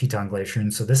Middle Teton Glacier,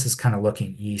 and so this is kind of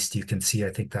looking east. You can see, I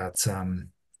think that's I want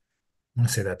to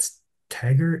say that's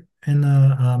Taggart in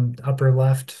the upper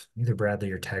left, either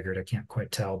Bradley or Taggart. I can't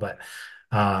quite tell, but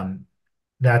um,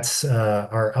 that's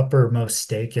our uppermost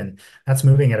stake, and that's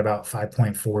moving at about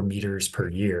 5.4 meters per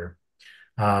year.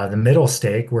 The middle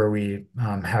stake, where we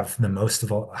have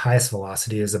the highest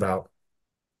velocity, is about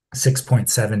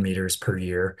 6.7 meters per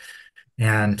year.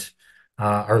 And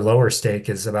our lower stake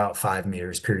is about 5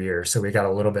 meters per year. So we got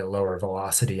a little bit lower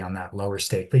velocity on that lower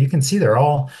stake. But you can see they're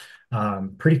all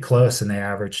pretty close and they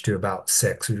average to about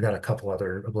 6. We've got a couple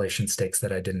other ablation stakes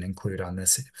that I didn't include on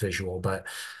this visual, but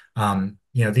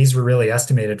these were really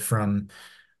estimated from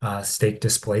stake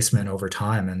displacement over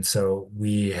time. And so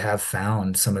we have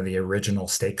found some of the original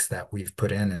stakes that we've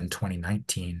put in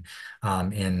 2019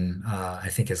 in I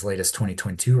think as late as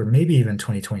 2022 or maybe even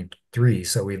 2023.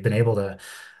 So we've been able to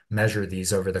measure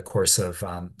these over the course of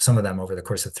some of them over the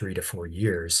course of 3 to 4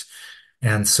 years.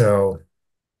 And so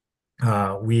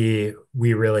we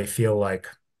really feel like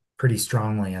pretty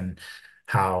strongly in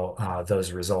how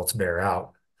those results bear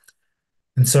out.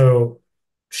 And so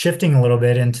shifting a little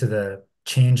bit into the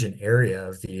change in area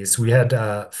of these, we had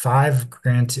five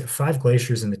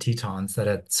glaciers in the Tetons that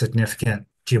had significant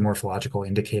geomorphological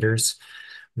indicators,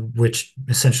 which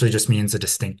essentially just means a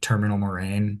distinct terminal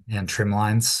moraine and trim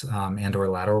lines and or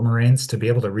lateral moraines to be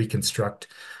able to reconstruct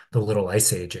the Little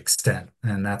Ice Age extent.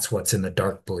 And that's what's in the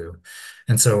dark blue.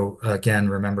 And so again,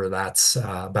 remember that's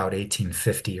about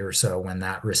 1850 or so when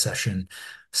that recession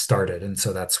started. And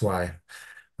so that's why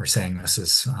we're saying this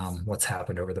is what's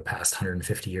happened over the past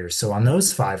 150 years. So on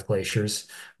those five glaciers,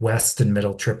 West and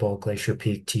Middle Triple, Glacier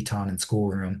Peak, Teton, and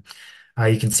Schoolroom,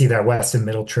 you can see that West and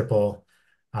Middle Triple,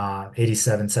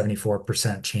 87,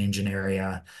 74% change in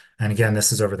area. And again,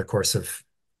 this is over the course of,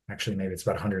 actually, maybe it's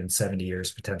about 170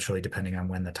 years, potentially, depending on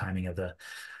when the timing of the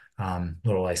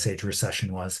Little Ice Age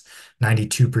recession was.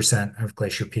 92% of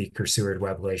Glacier Peak or Seward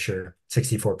Webb Glacier,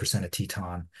 64% of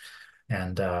Teton,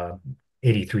 and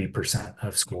 83%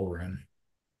 of Schoolroom.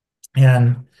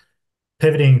 And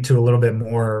pivoting to a little bit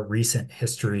more recent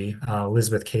history,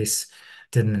 Elizabeth Case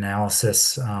did an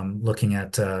analysis looking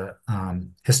at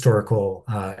historical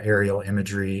aerial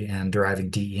imagery and deriving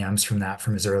DEMs from that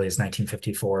from as early as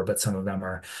 1954, but some of them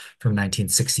are from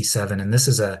 1967. And this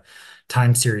is a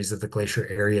time series of the glacier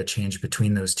area change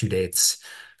between those two dates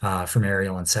from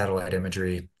aerial and satellite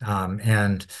imagery.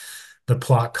 And the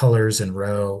plot colors in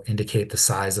row indicate the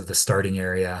size of the starting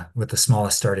area, with the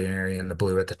smallest starting area in the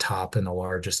blue at the top and the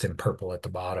largest in purple at the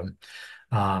bottom.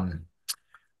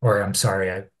 Or I'm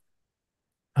sorry,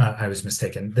 I was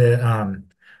mistaken. The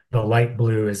light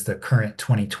blue is the current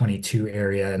 2022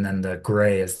 area, and then the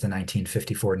gray is the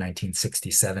 1954,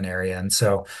 1967 area. And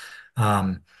so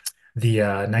the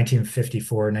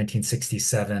 1954,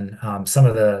 1967, some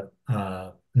of the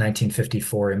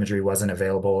 1954 imagery wasn't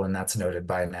available, and that's noted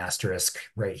by an asterisk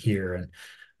right here,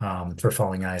 and for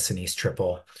falling ice and East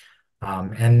Triple.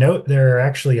 And note there are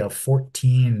actually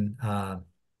 14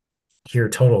 here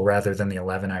total rather than the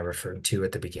 11 I referred to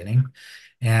at the beginning.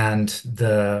 And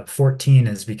the 14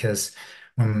 is because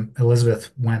when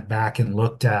Elizabeth went back and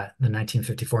looked at the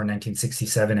 1954 and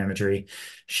 1967 imagery,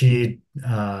 she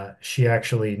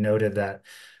actually noted that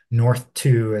North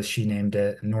 2, as she named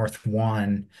it, North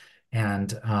 1,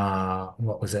 and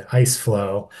what was it, ice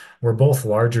flow, were both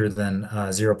larger than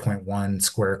 0.1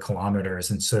 square kilometers.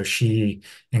 And so she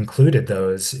included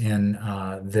those in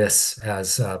this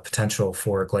as potential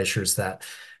for glaciers that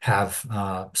have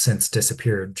since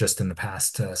disappeared just in the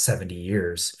past 70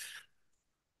 years.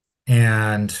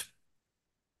 And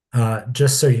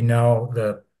just so you know,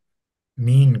 the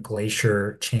mean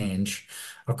glacier change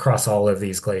across all of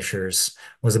these glaciers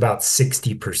was about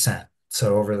 60%.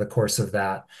 So over the course of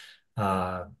that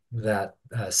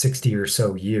 60 or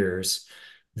so years,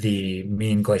 the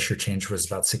mean glacier change was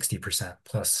about 60%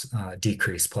 plus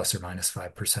decrease, plus or minus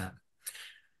 5%.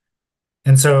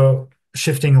 And so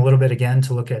shifting a little bit again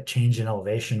to look at change in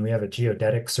elevation, we have a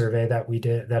geodetic survey that we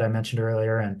did that I mentioned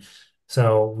earlier. And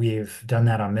so we've done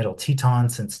that on Middle Teton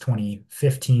since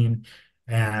 2015.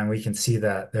 And we can see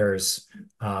that there's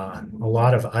a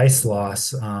lot of ice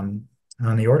loss on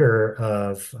the order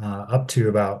of up to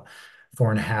about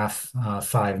 4.5,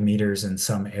 5 meters in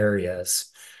some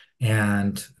areas.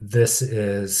 And this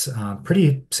is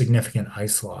pretty significant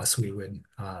ice loss, we would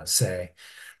say.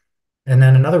 And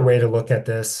then another way to look at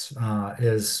this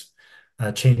is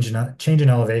change in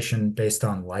elevation based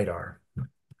on LiDAR.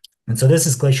 And so this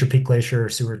is Glacier Peak Glacier,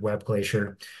 Seward Webb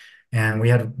Glacier. And we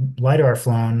had LiDAR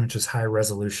flown, which is high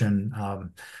resolution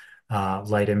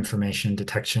light information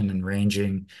detection and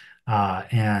ranging.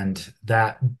 And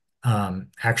that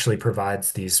actually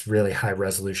provides these really high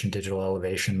resolution digital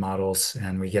elevation models.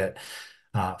 And we get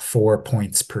 4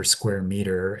 points per square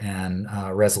meter and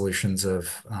resolutions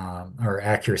of or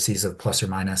accuracies of plus or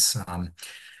minus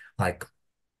like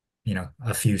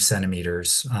a few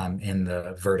centimeters in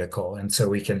the vertical. And so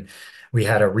we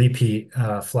had a repeat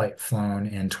flight flown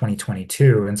in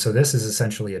 2022. And so this is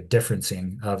essentially a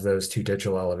differencing of those two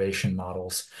digital elevation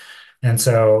models. And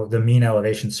so the mean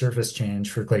elevation surface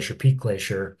change for Glacier Peak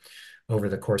Glacier over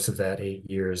the course of that 8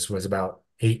 years was about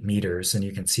 8 meters. And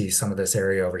you can see some of this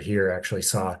area over here actually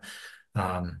saw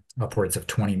upwards of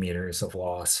 20 meters of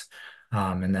loss.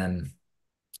 And then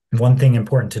one thing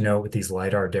important to note with these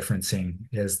LiDAR differencing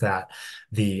is that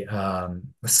the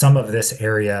some of this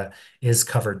area is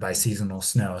covered by seasonal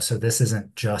snow. So this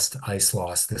isn't just ice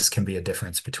loss. This can be a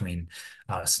difference between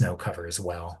snow cover as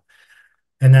well.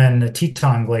 And then the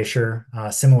Teton Glacier,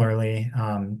 similarly,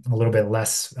 a little bit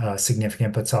less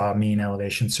significant, but saw a mean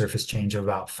elevation surface change of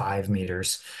about 5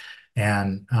 meters.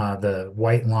 And the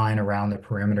white line around the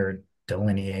perimeter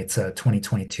delineates a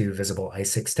 2022 visible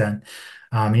ice extent.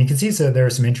 And you can see so there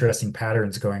are some interesting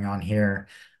patterns going on here.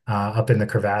 Up in the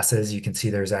crevasses, you can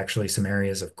see there's actually some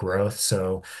areas of growth.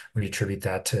 So we attribute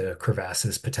that to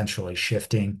crevasses potentially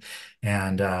shifting.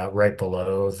 And right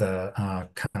below the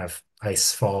kind of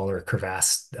ice fall or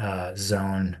crevasse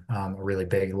zone, a really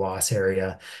big loss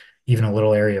area, even a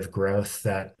little area of growth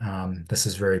that this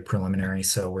is very preliminary.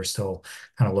 So we're still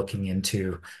kind of looking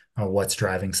into what's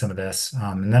driving some of this.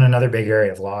 And then another big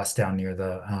area of loss down near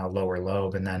the lower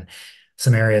lobe. And then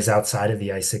some areas outside of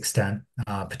the ice extent,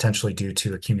 potentially due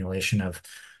to accumulation of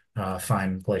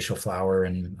fine glacial flour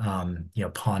and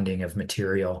ponding of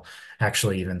material,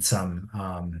 actually even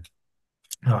some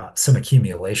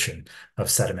accumulation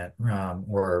of sediment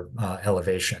or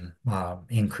elevation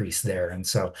increase there. And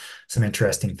so some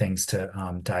interesting things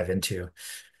to dive into.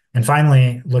 And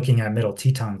finally, looking at Middle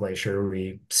Teton Glacier,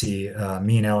 we see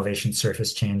mean elevation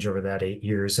surface change over that 8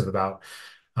 years of about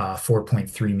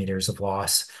 4.3 meters of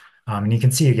loss. And you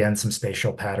can see again some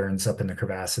spatial patterns up in the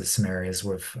crevasses, some areas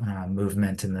with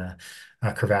movement in the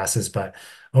crevasses, but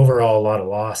overall a lot of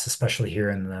loss, especially here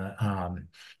in the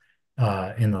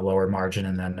lower margin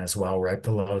and then as well right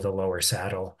below the lower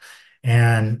saddle.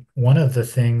 And one of the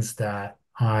things that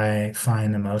I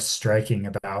find the most striking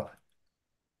about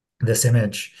this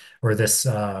image or this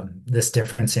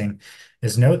differencing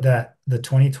is note that the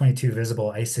 2022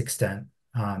 visible ice extent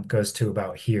goes to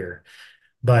about here.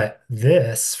 But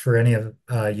this, for any of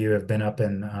you who have been up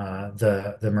in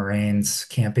the moraines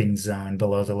camping zone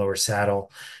below the lower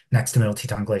saddle next to Middle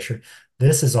Teton Glacier,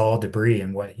 this is all debris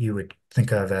in what you would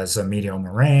think of as a medial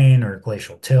moraine or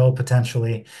glacial till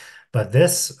potentially. But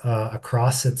this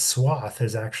across its swath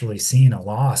has actually seen a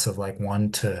loss of like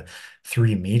 1 to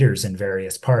 3 meters in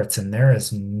various parts, and there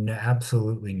is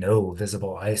absolutely no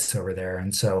visible ice over there.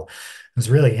 And so it's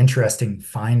really interesting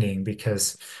finding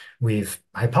because we've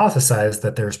hypothesized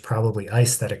that there's probably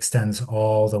ice that extends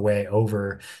all the way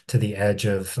over to the edge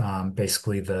of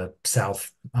basically the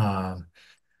south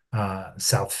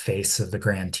face of the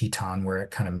Grand Teton, where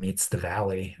it kind of meets the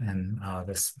valley and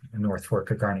this North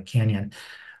Fork of Garnet Canyon.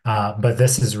 But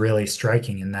this is really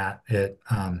striking in that it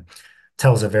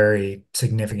tells a very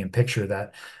significant picture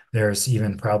that there's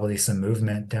even probably some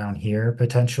movement down here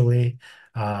potentially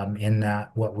in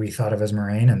that what we thought of as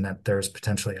moraine, and that there's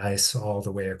potentially ice all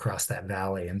the way across that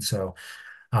valley. And so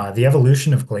the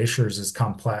evolution of glaciers is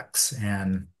complex,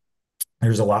 and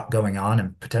there's a lot going on,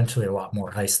 and potentially a lot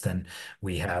more ice than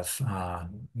we have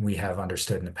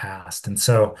understood in the past. And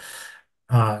so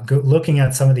looking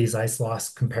at some of these ice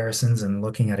loss comparisons and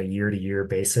looking at a year-to-year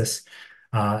basis,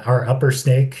 our upper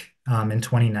snake in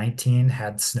 2019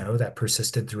 had snow that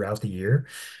persisted throughout the year.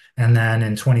 And then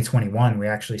in 2021, we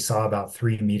actually saw about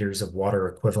 3 meters of water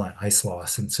equivalent ice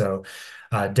loss. And so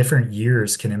different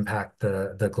years can impact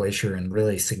the glacier in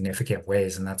really significant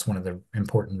ways. And that's one of the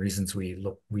important reasons we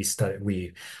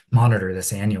monitor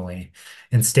this annually.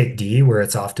 In Stake D, where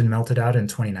it's often melted out in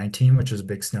 2019, which was a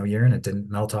big snow year, and it didn't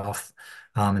melt off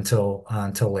until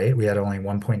late. We had only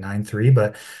 1.93,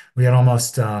 but we had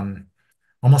almost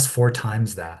 4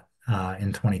 times that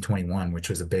in 2021, which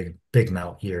was a big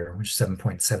melt year, which is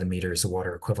 7.7 meters of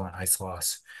water equivalent ice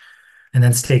loss. And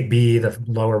then Stake B, the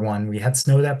lower one, we had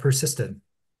snow that persisted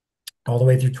all the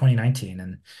way through 2019.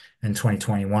 And in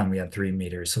 2021, we had 3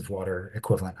 meters of water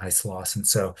equivalent ice loss. And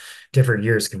so different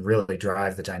years can really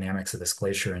drive the dynamics of this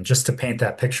glacier. And just to paint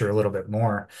that picture a little bit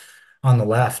more, on the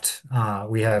left,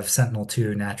 we have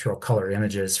Sentinel-2 natural color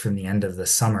images from the end of the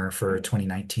summer for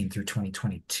 2019 through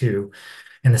 2022.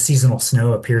 And the seasonal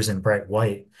snow appears in bright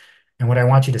white. And what I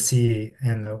want you to see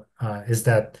is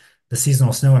that the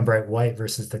seasonal snow in bright white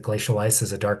versus the glacial ice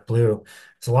as a dark blue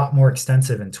is a lot more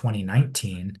extensive in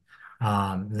 2019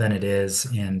 than it is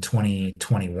in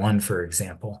 2021, for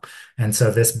example. And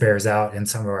so this bears out in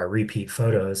some of our repeat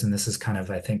photos. And this is kind of,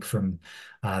 I think, from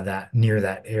that near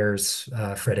that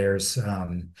Fred Ayers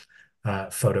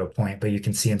photo point. But you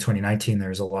can see in 2019,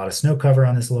 there's a lot of snow cover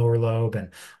on this lower lobe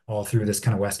and all through this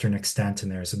kind of western extent,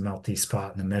 and there's a melty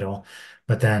spot in the middle.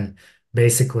 But then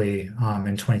basically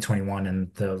in 2021,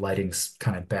 and the lighting's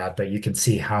kind of bad, but you can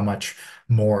see how much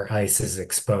more ice is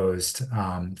exposed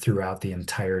throughout the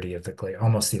entirety of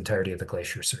almost the entirety of the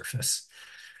glacier surface.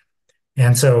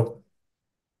 And so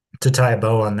to tie a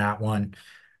bow on that one,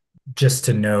 just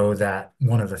to know that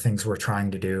one of the things we're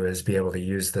trying to do is be able to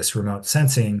use this remote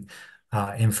sensing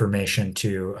information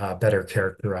to better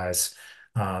characterize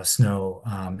snow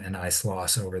and ice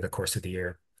loss over the course of the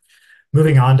year.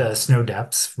 Moving on to snow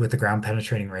depths with the ground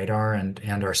penetrating radar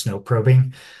and our snow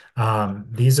probing.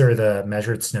 These are the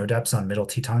measured snow depths on Middle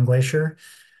Teton Glacier.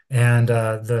 And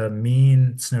the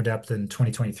mean snow depth in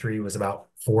 2023 was about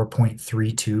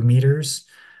 4.32 meters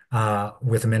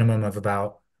with a minimum of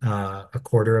about a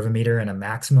quarter of a meter and a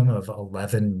maximum of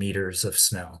 11 meters of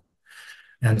snow.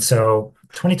 And so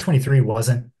 2023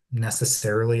 wasn't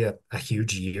necessarily a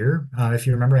huge year. If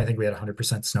you remember, I think we had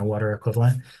 100% snow water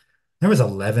equivalent. There was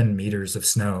 11 meters of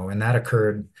snow, and that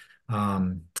occurred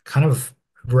kind of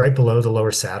right below the lower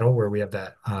saddle where we have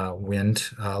that a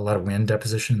lot of wind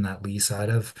deposition in that lee side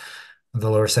of the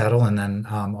lower saddle, and then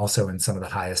also in some of the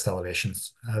highest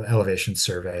elevations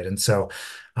surveyed. And so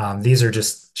these are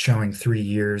just showing 3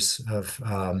 years of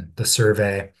the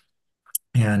survey.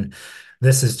 And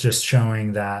this is just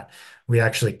showing that we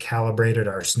actually calibrated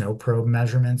our snow probe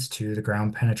measurements to the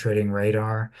ground penetrating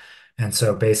radar. And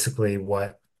so basically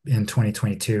what in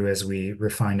 2022, as we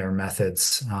refined our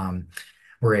methods,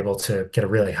 we're able to get a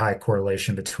really high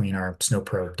correlation between our snow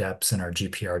probe depths and our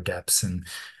GPR depths. And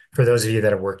for those of you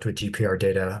that have worked with GPR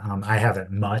data, I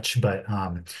haven't much, but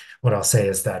what I'll say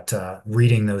is that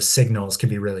reading those signals can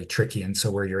be really tricky. And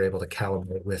so where you're able to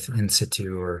calibrate with in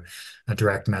situ or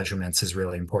direct measurements is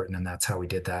really important. And that's how we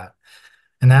did that.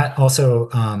 And that also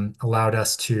allowed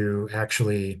us to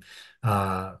actually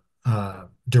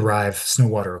derive snow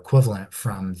water equivalent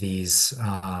from these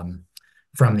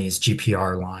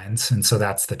GPR lines. And so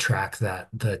that's the track that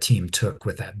the team took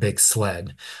with that big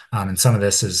sled. And some of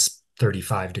this is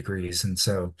 35 degrees. And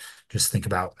so just think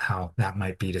about how that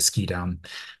might be to ski down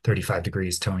 35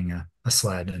 degrees towing a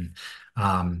sled.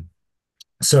 And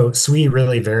so SWE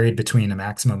really varied between a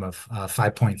maximum of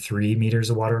 5.3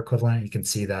 meters of water equivalent. You can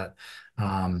see that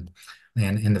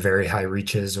in the very high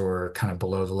reaches or kind of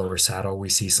below the lower saddle, we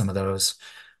see some of those.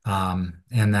 And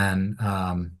then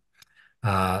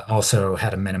also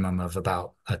had a minimum of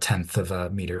about a tenth of a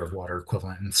meter of water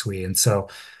equivalent in SWE. And so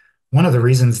one of the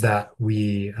reasons that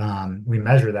we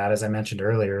measure that, as I mentioned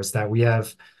earlier, is that we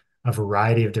have a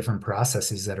variety of different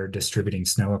processes that are distributing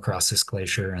snow across this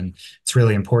glacier. And it's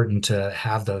really important to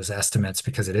have those estimates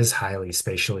because it is highly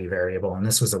spatially variable. And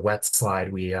this was a wet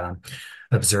slide we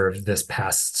observed this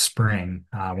past spring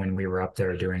when we were up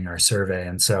there doing our survey.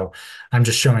 And so I'm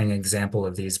just showing an example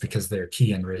of these because they're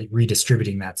key in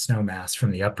redistributing that snow mass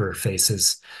from the upper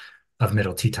faces of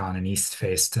Middle Teton and east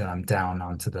face um, down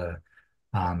onto the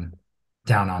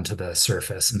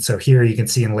surface. And so here you can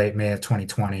see in late May of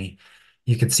 2020,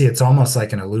 you can see it's almost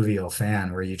like an alluvial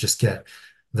fan where you just get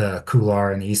the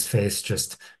couloir and the east face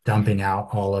just dumping out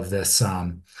all of this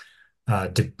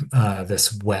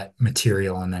this wet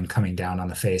material and then coming down on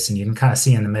the face. And you can kind of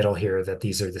see in the middle here that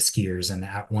these are the skiers and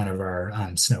at one of our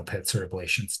snow pits or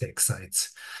ablation stake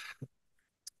sites.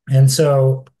 And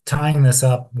so tying this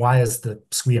up, why is the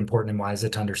SWE important and why is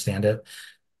it to understand it?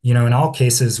 You know, in all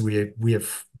cases, we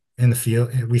have in the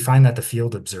field, we find that the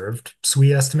field observed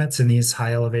SWE estimates in these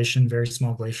high elevation, very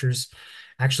small glaciers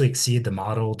actually exceed the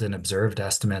modeled and observed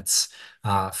estimates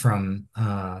from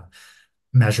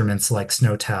measurements like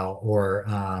SNOWTEL or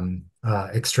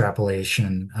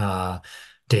extrapolation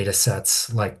data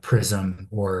sets like PRISM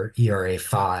or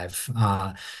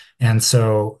ERA5. And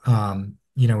so,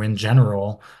 you know, in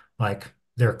general, like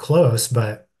they're close,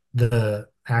 but the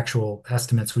actual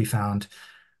estimates we found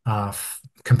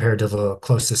compared to the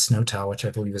closest SNOWTEL, which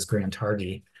I believe is Grand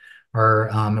Targhee, are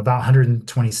about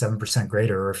 127%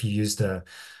 greater. Or if you used a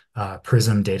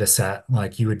PRISM data set,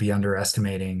 like you would be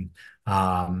underestimating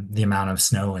the amount of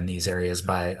snow in these areas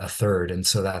by a third. And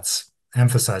so that's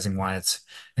emphasizing why it's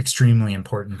extremely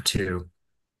important to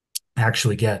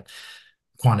actually get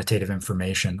quantitative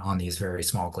information on these very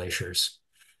small glaciers.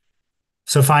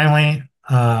 So finally,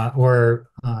 or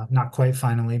not quite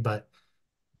finally, but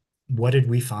what did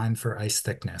we find for ice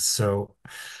thickness? So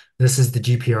this is the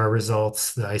GPR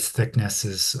results. The ice thickness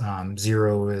is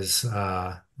 0 is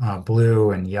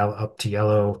blue and yellow up to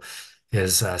yellow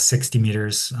is 60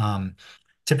 meters.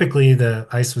 Typically, the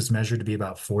ice was measured to be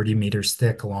about 40 meters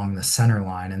thick along the center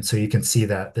line. And so you can see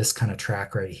that this kind of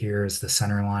track right here is the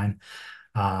center line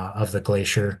of the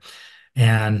glacier.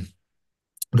 And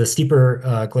the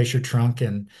steeper glacier trunk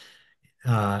and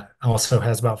also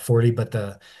has about 40,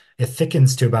 but it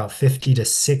thickens to about 50 to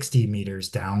 60 meters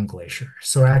down glacier.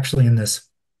 So actually in this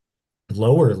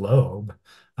lower lobe,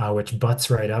 which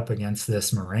butts right up against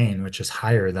this moraine, which is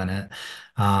higher than it,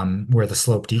 where the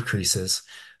slope decreases,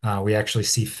 we actually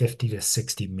see 50 to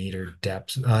 60 meter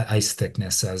depth ice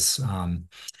thickness as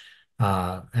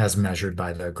measured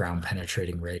by the ground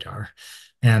penetrating radar.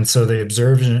 And so the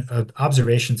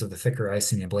observations of the thicker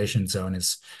ice in the ablation zone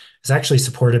is actually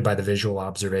supported by the visual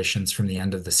observations from the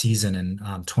end of the season in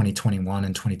 2021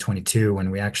 and 2022,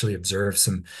 when we actually observed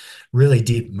some really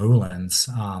deep moulins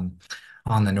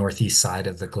on the northeast side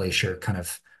of the glacier, kind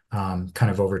of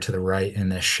over to the right in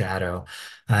this shadow,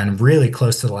 and really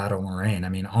close to the lateral moraine. I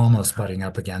mean, almost butting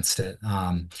up against it,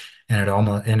 and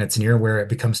it's near where it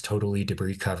becomes totally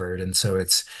debris covered. And so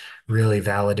it's really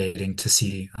validating to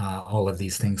see all of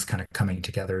these things kind of coming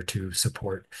together to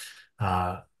support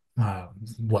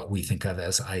what we think of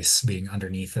as ice being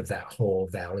underneath of that whole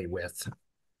valley width.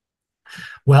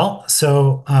 Well,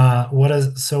 so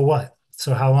what?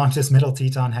 So how long does Middle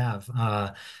Teton have?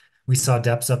 we saw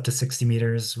depths up to 60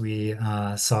 meters. We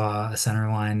saw a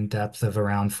centerline depth of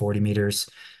around 40 meters.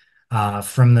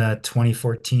 From the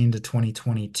 2014 to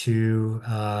 2022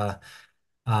 uh,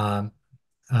 uh,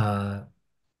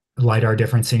 LiDAR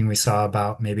differencing, we saw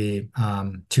about maybe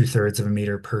 2/3 of a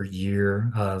meter per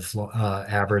year of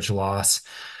average loss.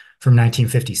 From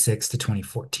 1956 to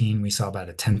 2014, we saw about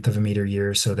a tenth of a meter a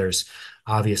year. So there's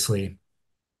obviously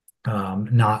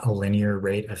not a linear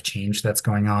rate of change that's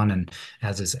going on, and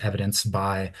as is evidenced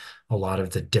by a lot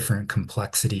of the different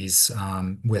complexities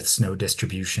with snow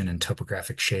distribution and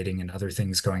topographic shading and other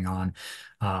things going on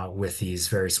with these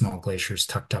very small glaciers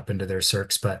tucked up into their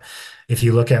cirques. But if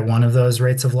you look at one of those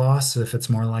rates of loss, if it's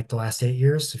more like the last 8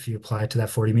 years, if you apply it to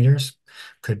that 40 meters,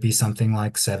 could be something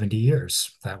like 70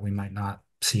 years that we might not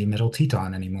see Middle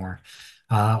Teton anymore.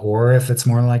 Or if it's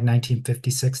more like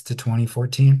 1956 to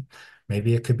 2014,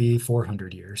 maybe it could be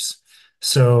 400 years.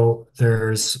 So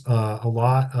there's a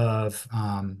lot of,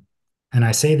 and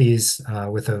I say these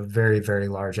with a very, very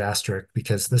large asterisk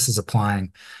because this is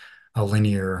applying a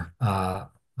linear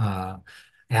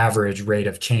average rate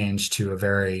of change to a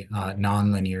very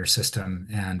nonlinear system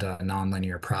and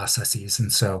nonlinear processes.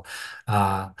 And so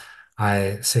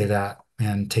I say that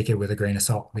and take it with a grain of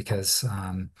salt because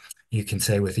you can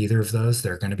say with either of those,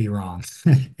 they're going to be wrong.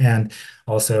 And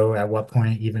also, at what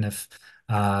point, even if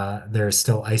there's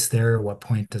still ice there, at what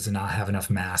point does it not have enough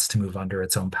mass to move under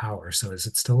its own power? So is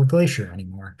it still a glacier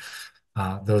anymore?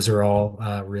 Those are all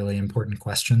really important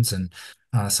questions and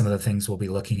some of the things we'll be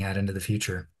looking at into the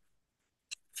future.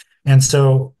 And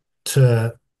so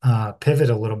to pivot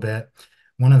a little bit,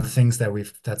 one of the things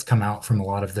that's come out from a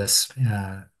lot of this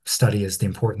study is the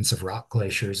importance of rock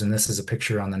glaciers. And this is a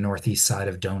picture on the northeast side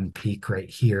of Dome Peak right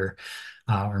here,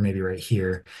 or maybe right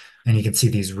here. And you can see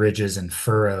these ridges and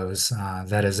furrows.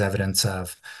 That is evidence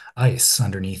of ice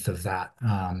underneath of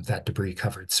that debris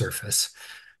covered surface.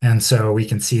 And so we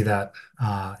can see that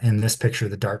in this picture,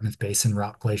 the Dartmouth Basin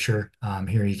Rock Glacier.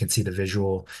 Here you can see the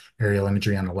visual aerial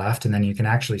imagery on the left, and then you can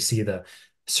actually see the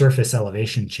surface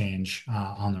elevation change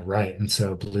on the right. And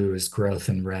so blue is growth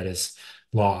and red is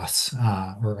loss,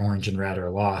 or orange and red are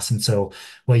loss. And so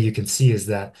what you can see is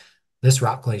that this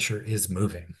rock glacier is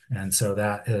moving. And so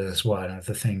that is one of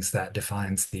the things that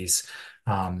defines these,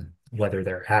 whether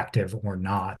they're active or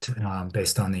not,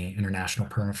 based on the International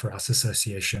Permafrost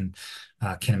Association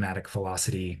kinematic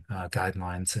velocity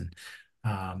guidelines.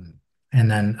 And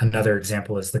then another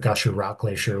example is the Gusher Rock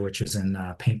Glacier, which is in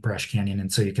Paintbrush Canyon.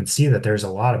 And so you can see that there's a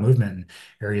lot of movement in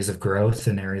areas of growth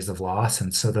and areas of loss.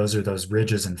 And so those are those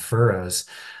ridges and furrows,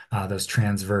 those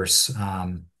transverse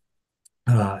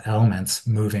elements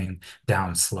moving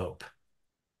down slope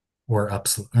or up,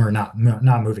 or not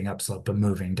moving up slope, but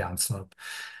moving down slope.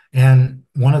 And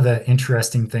one of the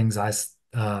interesting things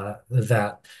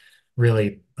that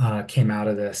really came out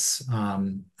of this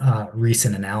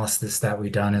recent analysis that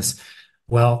we've done is,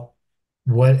 well,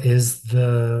 what is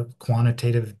the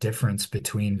quantitative difference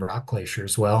between rock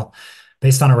glaciers? Well,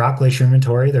 based on a rock glacier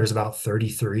inventory, there's about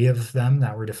 33 of them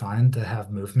that were defined to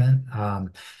have movement.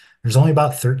 There's only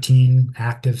about 13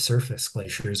 active surface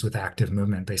glaciers with active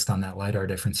movement based on that LiDAR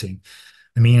differencing.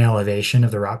 The mean elevation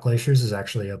of the rock glaciers is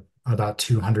actually about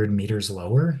 200 meters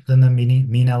lower than the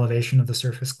mean elevation of the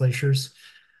surface glaciers.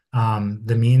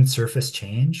 The mean surface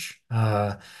change,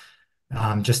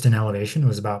 just in elevation,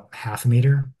 was about half a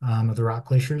meter of the rock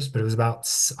glaciers, but it was about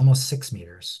almost 6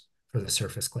 meters for the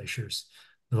surface glaciers.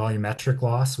 The volumetric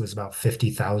loss was about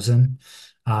 50,000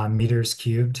 meters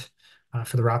cubed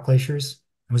for the rock glaciers.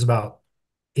 It was about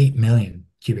 8 million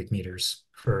cubic meters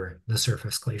for the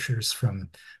surface glaciers from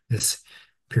this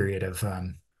period of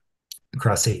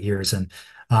across 8 years. And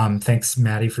thanks,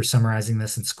 Maddie, for summarizing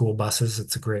this in school buses.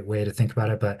 It's a great way to think about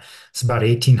it, but it's about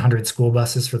 1,800 school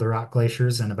buses for the rock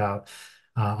glaciers and about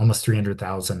almost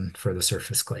 300,000 for the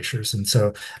surface glaciers. And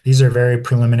so these are very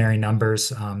preliminary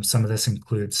numbers. Some of this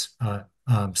includes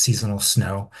seasonal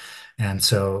snow. And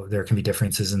so there can be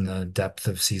differences in the depth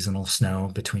of seasonal snow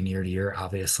between year to year,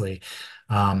 obviously.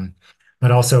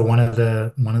 But also one of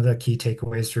the key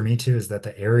takeaways for me too is that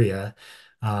the area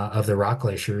of the rock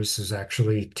glaciers is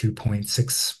actually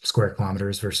 2.6 square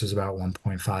kilometers versus about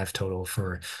 1.5 total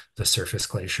for the surface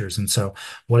glaciers. And so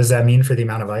what does that mean for the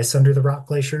amount of ice under the rock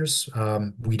glaciers?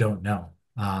 We don't know.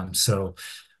 So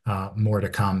more to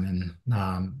come.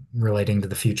 And relating to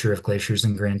the future of glaciers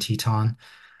in Grand Teton,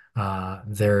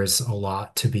 there's a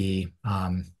lot to be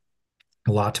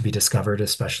discovered,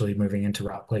 especially moving into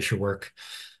rock glacier work.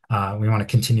 We want to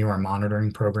continue our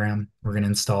monitoring program. We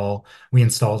installed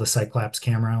a Cyclops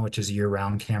camera, which is a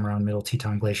year-round camera on Middle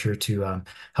Teton Glacier to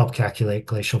help calculate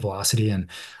glacial velocity and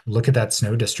look at that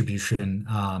snow distribution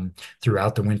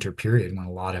throughout the winter period when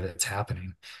a lot of it's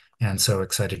happening. And so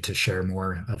excited to share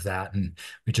more of that. And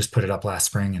we just put it up last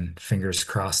spring, and fingers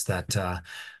crossed that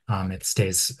it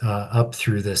stays up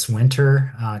through this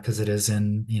winter because it is at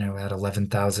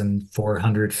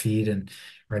 11,400 feet and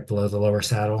right below the lower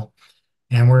saddle.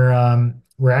 And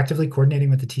we're actively coordinating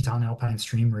with the Teton Alpine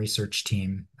Stream Research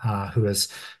Team, who is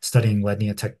studying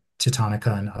Lednia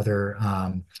teutonica and other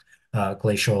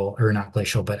glacial, or not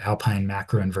glacial, but alpine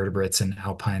macroinvertebrates and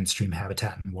alpine stream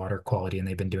habitat and water quality. And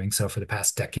they've been doing so for the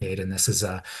past decade. And this is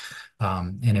an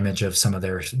image of some of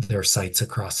their sites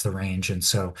across the range. And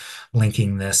so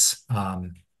linking this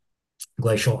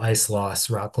glacial ice loss,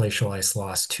 rock glacial ice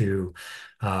loss to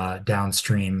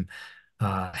downstream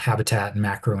habitat and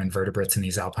macroinvertebrates in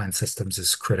these alpine systems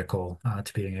is critical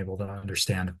to being able to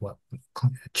understand what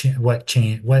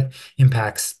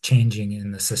impacts changing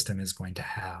in the system is going to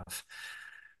have.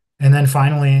 And then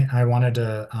finally, I wanted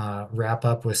to wrap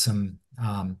up with some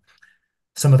of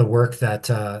the work that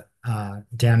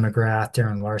Dan McGrath,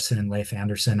 Darren Larson, and Leif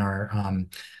Anderson are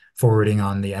forwarding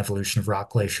on the evolution of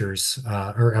rock glaciers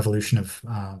or evolution of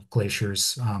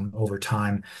glaciers over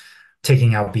time,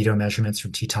 taking albedo measurements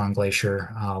from Teton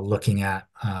Glacier, looking at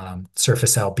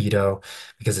surface albedo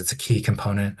because it's a key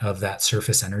component of that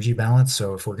surface energy balance.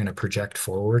 So if we're going to project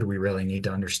forward, we really need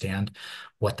to understand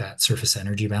what that surface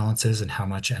energy balance is and how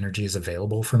much energy is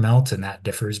available for melt, and that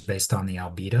differs based on the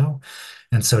albedo.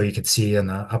 And so you can see in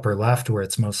the upper left where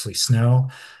it's mostly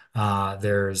snow,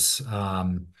 there's a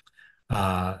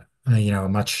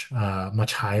much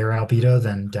higher albedo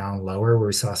than down lower where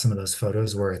we saw some of those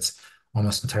photos where it's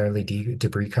almost entirely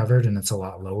debris covered and it's a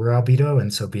lot lower albedo.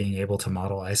 And so being able to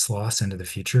model ice loss into the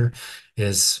future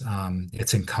is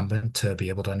it's incumbent to be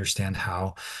able to understand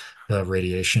how the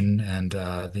radiation and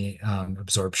the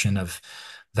absorption of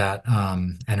that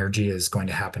energy is going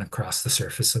to happen across the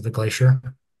surface of the glacier.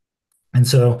 And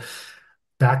so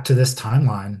back to this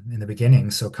timeline in the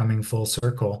beginning, so coming full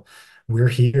circle, we're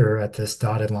here at this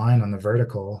dotted line on the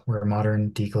vertical where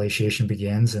modern deglaciation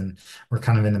begins, and we're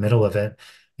kind of in the middle of it,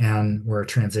 and we're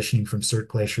transitioning from cirque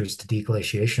glaciers to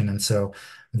deglaciation. And so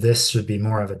this should be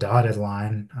more of a dotted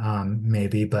line,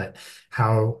 maybe, but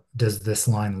how does this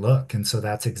line look? And so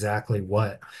that's exactly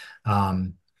what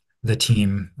the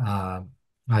team I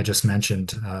just mentioned,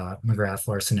 McGrath,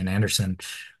 Larson, and Anderson,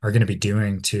 are going to be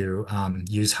doing to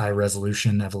use high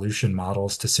resolution evolution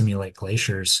models to simulate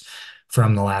glaciers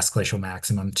from the last glacial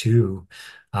maximum to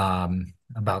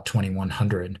about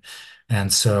 2100.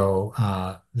 And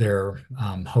so they're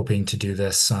hoping to do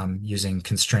this using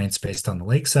constraints based on the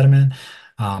lake sediment,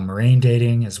 moraine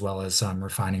dating, as well as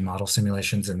refining model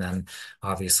simulations, and then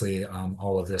obviously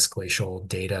all of this glacial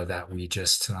data that we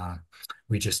just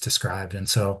described. And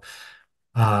so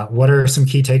what are some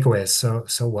key takeaways?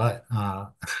 So what?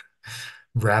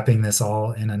 Wrapping this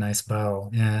all in a nice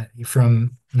bow.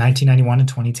 From 1991 to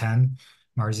 2010,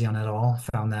 Marzion et al.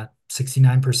 Found that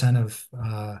 69% of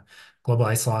global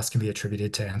ice loss can be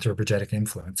attributed to anthropogenic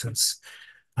influences.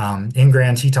 In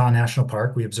Grand Teton National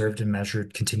Park, we observed and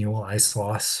measured continual ice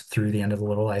loss through the end of the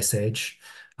Little Ice Age,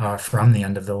 from the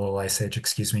end of the Little Ice Age,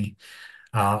 excuse me,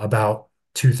 about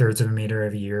 2/3 of a meter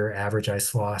a year average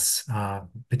ice loss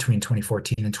between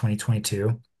 2014 and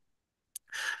 2022.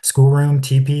 Schoolroom,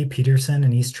 TP, Peterson,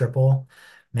 and East Triple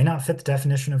may not fit the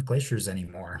definition of glaciers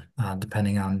anymore,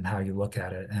 depending on how you look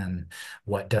at it and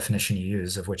what definition you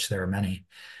use, of which there are many.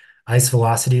 Ice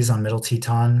velocities on Middle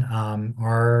Teton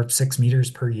are 6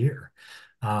 meters per year.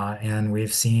 And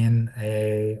we've seen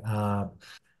a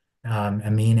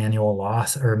mean annual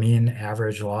loss or a mean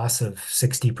average loss of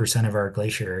 60% of our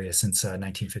glacier area since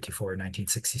 1954,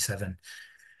 1967.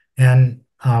 And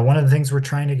one of the things we're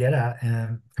trying to get at,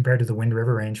 compared to the Wind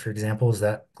River Range, for example, is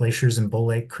that glaciers in Bull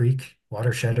Lake Creek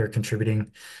watershed are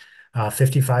contributing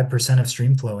 55% of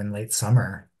stream flow in late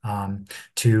summer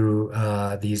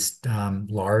to these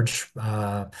large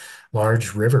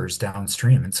rivers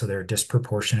downstream. And so they're a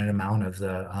disproportionate amount of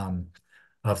the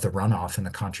runoff and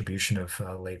the contribution of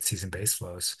late season base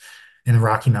flows. In the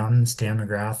Rocky Mountains, Dan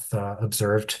McGrath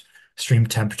observed stream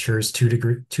temperatures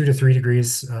 2 to 3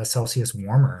 degrees Celsius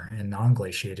warmer in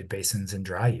non-glaciated basins in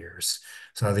dry years.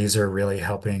 So these are really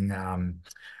helping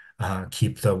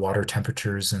keep the water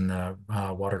temperatures and the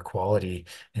water quality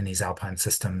in these alpine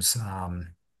systems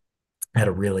at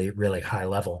a really, really high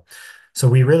level. So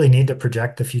we really need to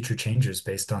project the future changes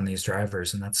based on these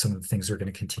drivers, and that's some of the things we're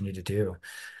going to continue to do.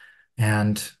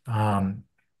 And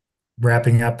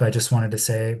wrapping up, I just wanted to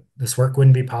say this work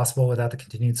wouldn't be possible without the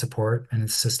continued support and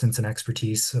assistance and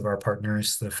expertise of our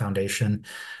partners, the foundation.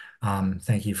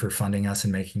 Thank you for funding us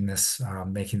and making this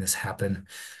happen.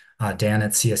 Dan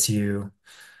at CSU,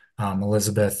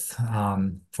 Elizabeth,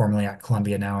 formerly at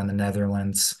Columbia, now in the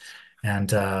Netherlands,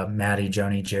 and Maddie,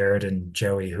 Joni, Jared, and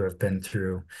Joey, who have been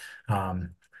through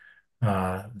um,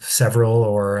 several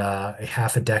or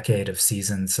half a decade of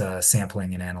seasons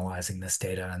sampling and analyzing this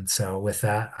data. And so, with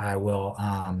that, I will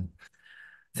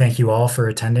thank you all for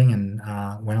attending and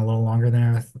went a little longer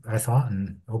than I thought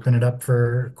and open it up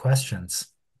for questions.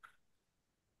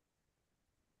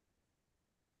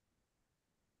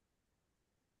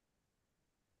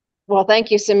 Well, thank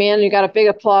you, Simeon. You got a big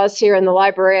applause here in the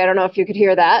library. I don't know if you could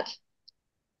hear that.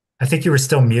 I think you were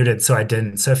still muted, so I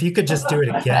didn't. So if you could just do it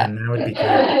again, that would be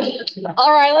great.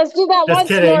 All right, let's do that Just once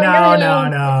kidding. more. No, no,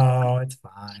 no. It's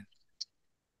fine.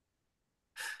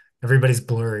 Everybody's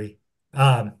blurry.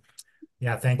 Yeah,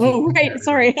 thank you. Oh, right.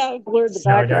 Sorry, I blurred the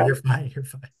No, no, background. you're fine. You're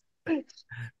fine.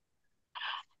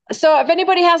 So if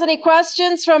anybody has any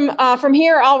questions from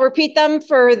here, I'll repeat them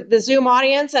for the Zoom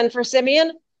audience and for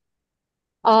Simeon.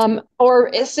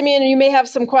 Or Simeon, you may have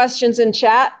some questions in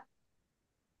chat.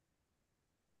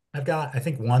 I've got, I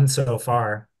think, one so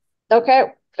far. Okay,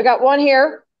 I got one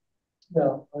here.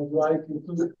 Now, do I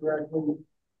conclude correctly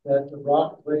that the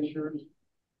rock glaciers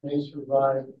may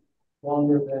survive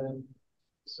longer than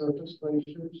surface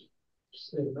glaciers?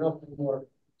 They melt more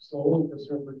slowly because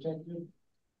they're protected.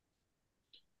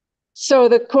 So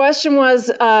the question was,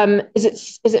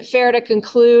 is it fair to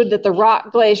conclude that the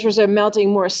rock glaciers are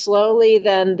melting more slowly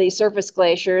than the surface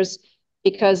glaciers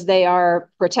because they are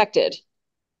protected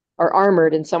or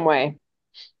armored in some way?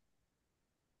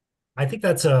 I think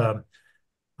that's a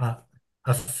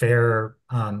fair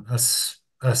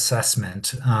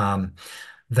assessment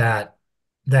that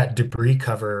that debris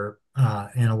cover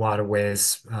in a lot of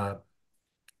ways.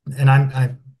 And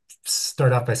I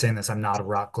start off by saying this: I'm not a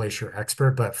rock glacier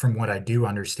expert, but from what I do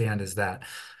understand is that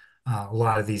a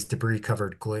lot of these debris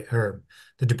covered or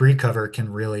the debris cover can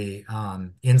really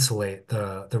insulate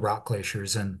the rock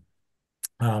glaciers. And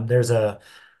there's a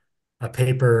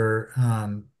paper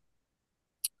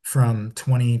from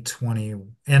 2020,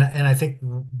 and I think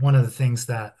one of the things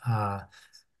that I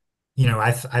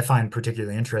find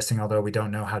particularly interesting, although we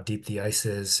don't know how deep the ice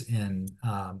is in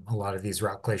a lot of these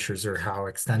rock glaciers or how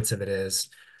extensive it is,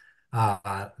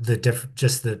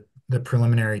 the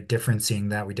preliminary differencing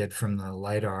that we did from the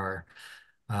LiDAR,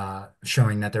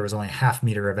 showing that there was only half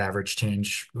meter of average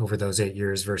change over those 8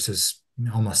 years versus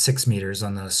almost 6 meters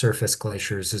on the surface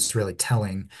glaciers is really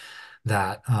telling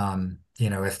that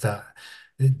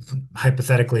if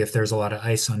hypothetically, if there's a lot of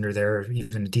ice under there,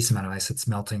 even a decent amount of ice, it's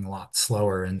melting a lot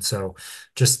slower. And so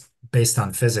just based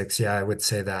on physics, yeah, I would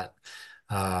say that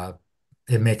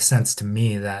it makes sense to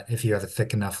me that if you have a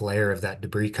thick enough layer of that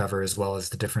debris cover, as well as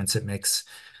the difference it makes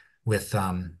with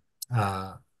or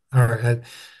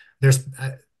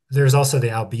there's also the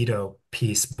albedo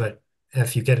piece, but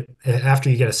if you get after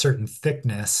you get a certain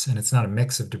thickness and it's not a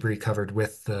mix of debris covered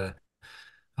with the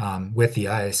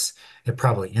ice, it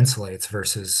probably insulates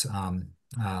versus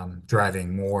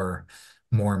driving more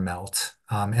melt.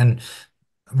 And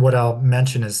what I'll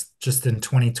mention is just in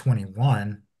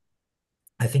 2021,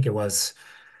 I think it was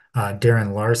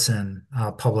Darren Larson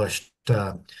published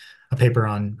a paper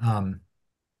on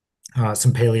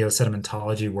some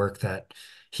paleosedimentology work that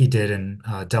he did in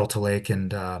Delta Lake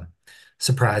and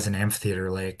Surprise and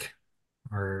Amphitheater Lake,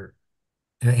 or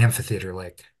Amphitheater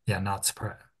Lake. Yeah, not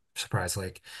Surprise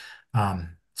Lake.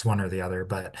 It's one or the other,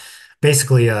 but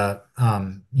basically now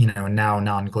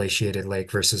non-glaciated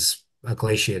lake versus a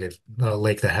glaciated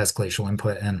lake that has glacial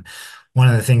input. And one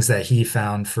of the things that he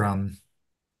found from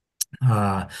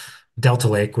Delta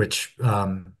Lake, which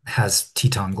has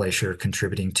Teton Glacier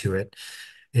contributing to it,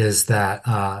 is that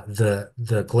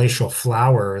the glacial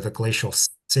flower, the glacial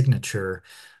signature,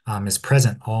 is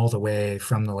present all the way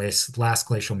from the last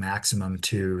glacial maximum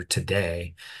to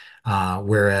today,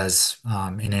 whereas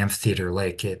in Amphitheater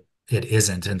Lake it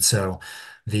isn't. And so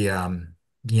the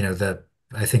the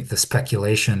I think the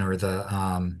speculation or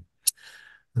the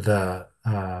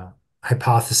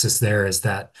hypothesis there is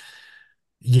that,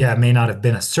 yeah, it may not have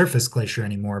been a surface glacier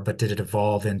anymore, but did it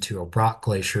evolve into a rock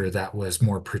glacier that was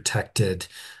more protected,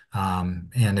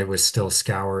 and it was still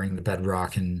scouring the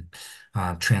bedrock and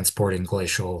transporting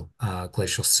glacial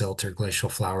silt or glacial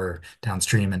flour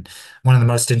downstream. And one of the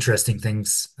most interesting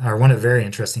things, or one of the very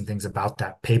interesting things about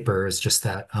that paper is just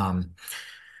that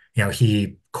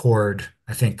he cored,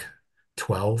 I think,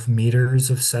 12 meters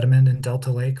of sediment in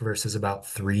Delta Lake versus about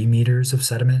 3 meters of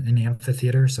sediment in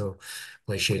amphitheater. So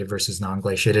glaciated versus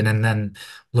non-glaciated. And then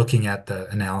looking at the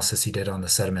analysis he did on the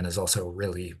sediment is also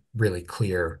really, really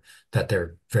clear that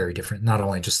they're very different. Not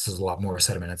only just there's a lot more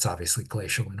sediment, it's obviously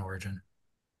glacial in origin.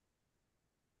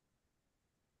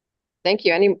 Thank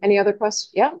you. Any other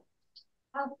questions? Yeah.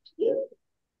 You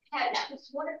had just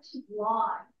one or two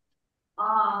lines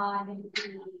on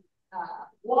the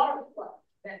water flow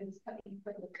that was coming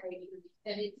from the glaciers,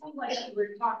 and it seemed like you were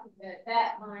talking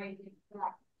that might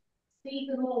impact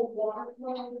seasonal water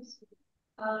flows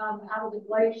out of the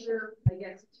glacier. I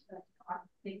guess it's I'm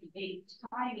thinking maybe it's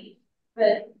tiny,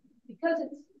 but because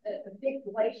it's a big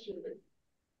glacier,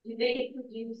 do they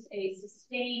produce a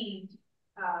sustained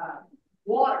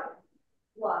water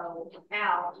flow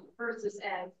out versus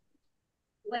as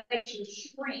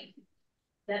glaciers shrink,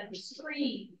 that the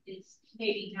stream is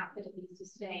maybe not going to be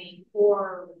sustained,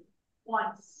 or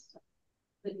once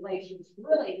the glaciers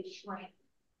really shrink,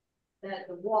 that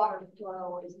the water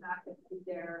flow is not going to be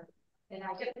there. And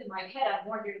I guess in my head, I'm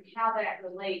wondering how that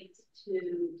relates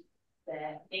to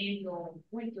the annual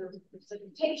winter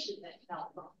precipitation that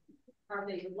fell from. Are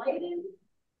they related?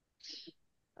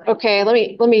 Okay,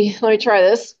 let me try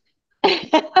this.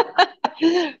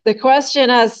 The question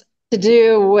has to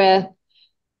do with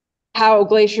how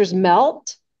glaciers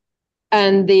melt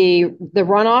and the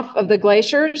runoff of the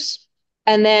glaciers.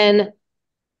 And then,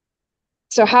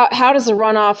 so how does the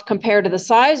runoff compare to the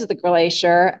size of the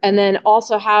glacier? And then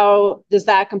also, how does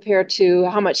that compare to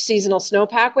how much seasonal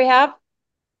snowpack we have?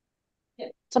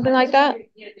 Something like that?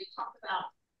 You know, they talk about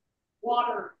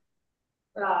water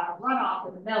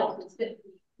runoff and melt is going to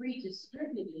be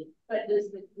redistributed, but does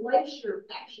the glacier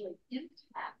actually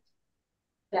impact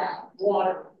that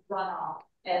water runoff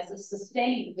as a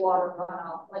sustained water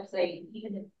runoff, let's say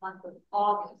even in the month of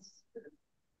August or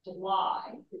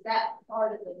July? Is that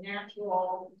part of the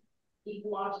natural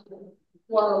ecological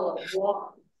flow of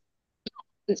water?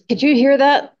 Could you hear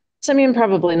that? Simeon,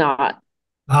 probably not.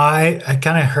 I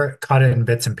kind of caught it in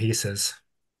bits and pieces.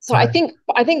 So I think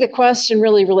the question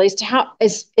really relates to how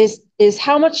is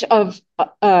how much of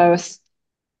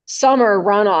summer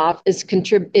runoff is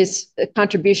a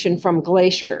contribution from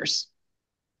glaciers,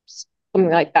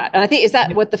 something like that. And I think, is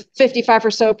that what the 55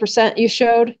 or so percent you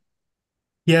showed?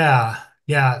 Yeah,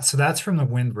 yeah. So that's from the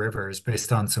Wind Rivers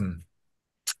based on some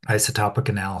isotopic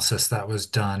analysis that was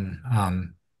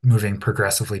done, moving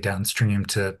progressively downstream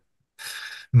to,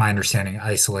 my understanding,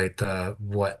 isolate the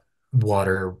what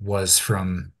water was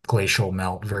from glacial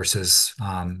melt versus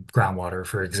groundwater,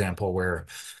 for example, where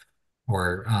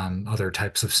or other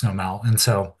types of snow melt. And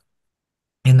so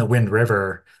in the Wind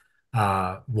River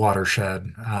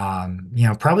watershed,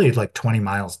 probably like 20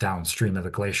 miles downstream of the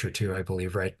glacier too, I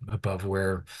believe, right above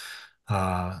where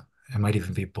uh, it might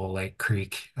even be Bull Lake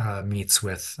Creek meets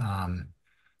with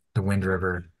the Wind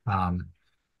River,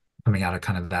 coming out of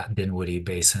kind of that Dinwoody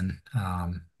Basin,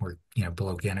 or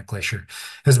below Gannett Glacier.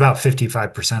 It was about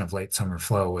 55% of late summer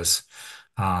flow was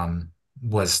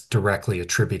directly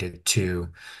attributed to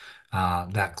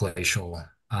that glacial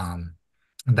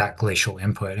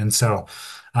input. And so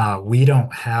we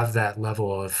don't have that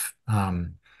level of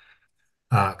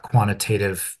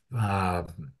quantitative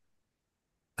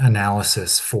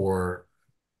analysis for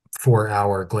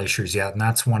our glaciers yet. And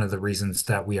that's one of the reasons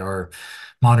that we are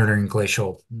monitoring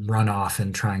glacial runoff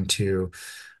and trying to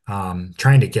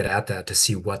get at that to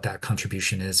see what that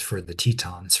contribution is for the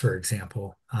Tetons, for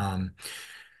example. And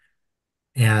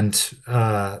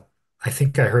I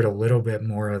think I heard a little bit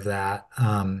more of that.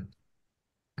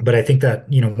 But I think that,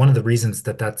 one of the reasons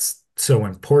that that's so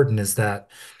important is that,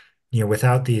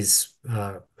 without these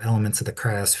elements of the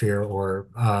cryosphere or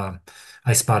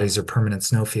ice bodies or permanent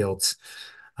snowfields,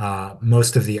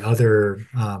 most of the other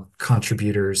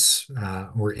contributors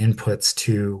or inputs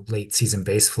to late season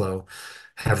base flow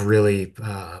have really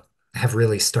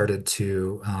started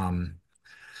to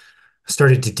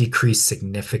decrease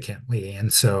significantly.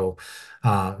 And so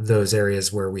those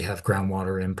areas where we have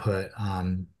groundwater input,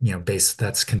 base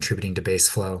that's contributing to base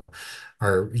flow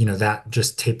are, that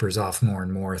just tapers off more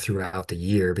and more throughout the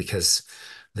year because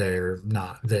they're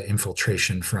not the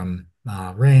infiltration from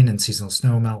rain and seasonal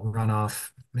snow melt runoff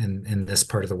in this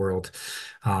part of the world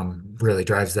really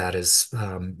drives that as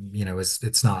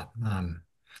it's not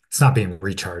being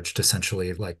recharged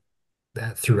essentially like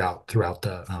that throughout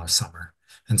the summer.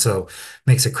 And so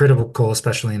makes it critical,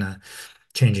 especially in a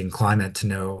changing climate, to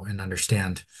know and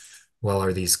understand, well,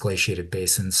 are these glaciated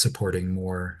basins supporting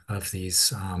more of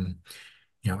these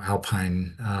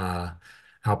alpine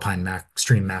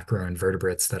stream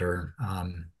macroinvertebrates that are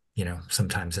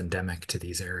sometimes endemic to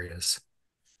these areas.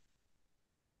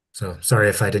 So sorry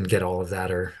if I didn't get all of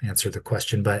that or answer the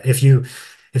question, but if you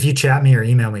chat me or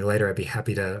email me later, I'd be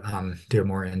happy to do a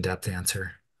more in-depth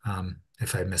answer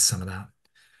if I missed some of that.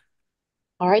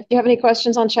 All right. Do you have any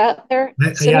questions on chat there,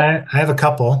 Simeon? Yeah, I have a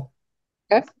couple.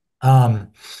 Okay.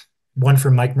 One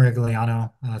from Mike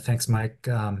Merigliano. Thanks, Mike.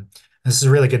 This is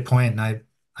a really good point, and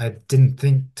I didn't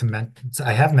think to mention.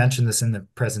 I have mentioned this in the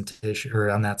presentation or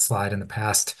on that slide in the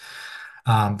past.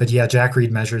 But yeah, Jack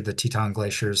Reed measured the Teton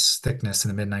Glacier's thickness in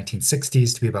the mid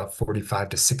 1960s to be about 45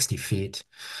 to 60 feet.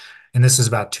 And this is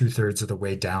about two-thirds of the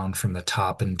way down from the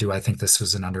top. And do I think this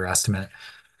was an underestimate?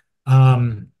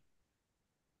 Um,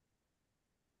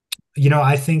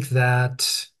 I think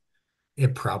that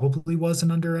it probably was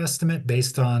an underestimate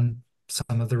based on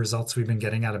some of the results we've been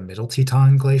getting out of Middle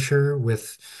Teton Glacier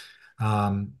with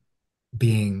um,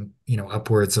 being,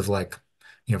 upwards of like,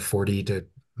 40 to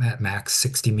at max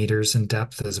 60 meters in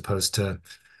depth as opposed to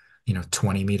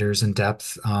 20 meters in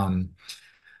depth.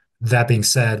 That being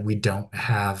said, we don't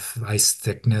have ice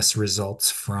thickness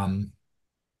results from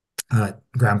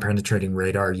ground penetrating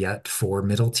radar yet for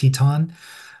Middle Teton.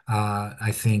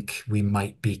 I think we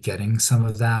might be getting some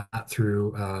of that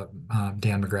through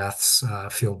Dan McGrath's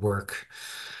field work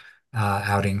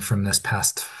outing from this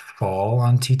past fall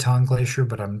on Teton Glacier,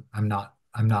 but I'm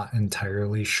not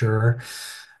entirely sure.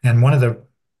 And one of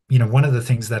the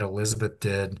things that Elizabeth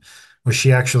did was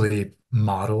she actually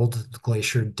modeled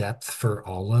glacier depth for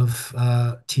all of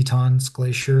Teton's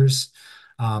glaciers.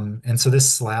 And so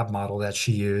this slab model that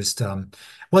she used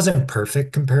wasn't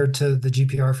perfect compared to the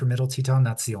GPR for Middle Teton.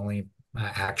 That's the only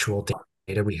actual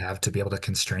data we have to be able to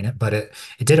constrain it, but it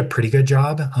did a pretty good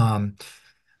job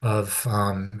of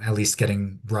at least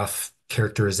getting rough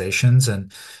characterizations.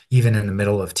 And even in the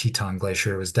middle of Teton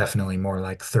Glacier, it was definitely more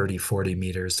like 30, 40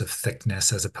 meters of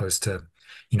thickness as opposed to,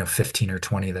 15 or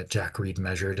 20 that Jack Reed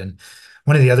measured. And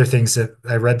one of the other things that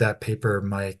I read that paper,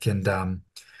 Mike, and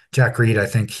Jack Reed, I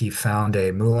think he found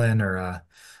a moulin or a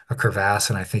crevasse,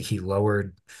 and I think he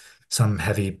lowered some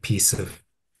heavy piece of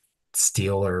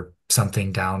steel or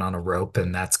something down on a rope,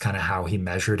 and that's kind of how he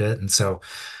measured it. And so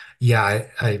yeah,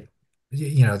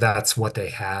 that's what they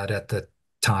had at the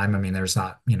time. I mean, there's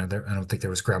not, I don't think there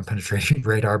was ground penetration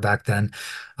radar back then.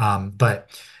 But,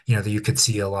 you could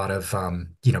see a lot of,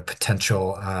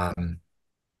 potential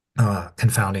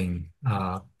confounding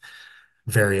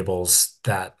variables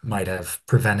that might have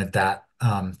prevented that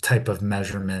type of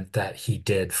measurement that he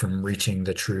did from reaching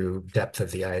the true depth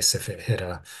of the ice if it hit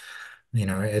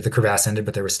if the crevasse ended,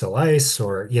 but there was still ice,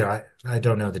 or, I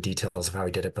don't know the details of how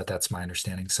he did it, but that's my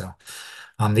understanding. So,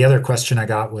 the other question I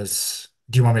got was,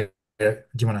 do you want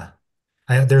to,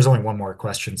 there's only one more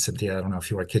question, Cynthia. I don't know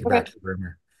if you want to kick it back Okay. to the room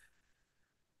here.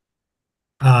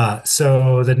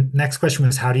 So the next question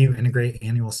was, how do you integrate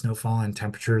annual snowfall and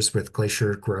temperatures with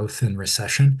glacier growth and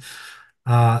recession?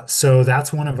 So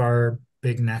that's one of our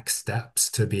big next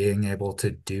steps to being able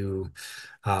to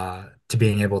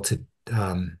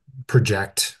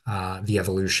project the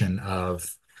evolution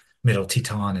of Middle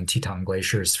Teton and Teton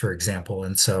glaciers, for example.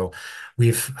 And so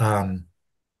we've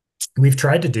we've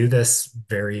tried to do this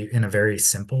in a very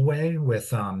simple way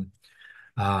with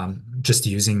just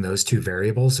using those two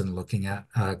variables and looking at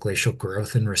glacial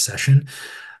growth and recession.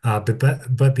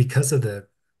 But because of the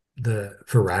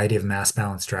variety of mass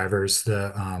balance drivers,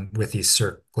 with these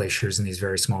cirque glaciers and these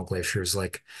very small glaciers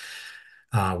like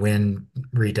wind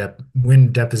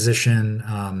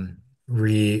deposition,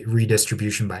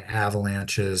 redistribution by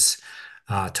avalanches,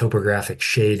 topographic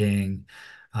shading.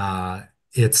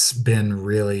 It's been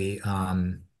really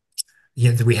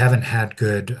we haven't had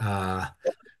good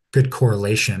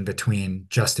correlation between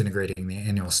just integrating the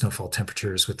annual snowfall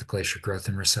temperatures with the glacier growth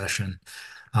and recession.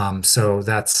 So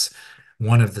that's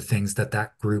one of the things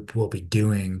that group will be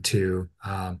doing to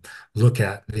look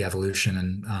at the evolution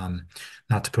and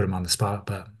not to put them on the spot,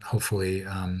 but hopefully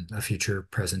a future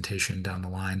presentation down the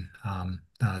line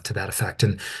to that effect.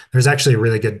 And there's actually a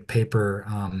really good paper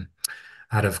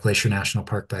out of Glacier National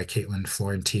Park by Caitlin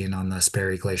Florentine on the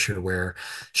Sperry Glacier, where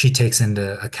she takes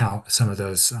into account some of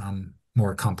those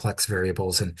more complex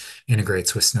variables and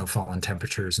integrates with snowfall and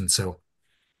temperatures. And so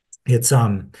it's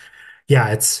yeah,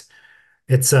 it's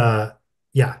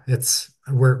yeah,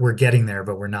 we're getting there,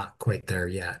 but we're not quite there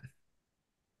yet.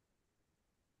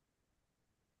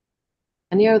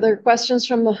 Any other questions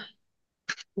from the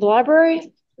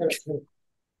library?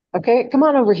 Okay, come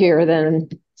on over here then.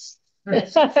 We're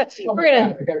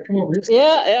gonna. I gotta come over here.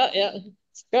 Yeah.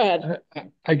 Go ahead.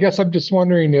 I guess I'm just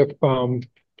wondering if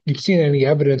you've seen any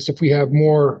evidence if we have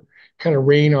more kind of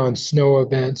rain on snow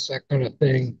events, that kind of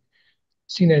thing.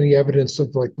 Seen any evidence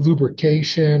of like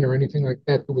lubrication or anything like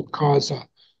that that would cause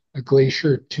a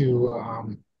glacier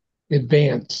to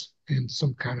advance in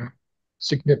some kind of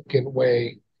significant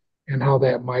way, and how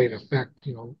that might affect,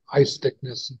 ice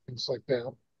thickness and things like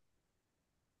that.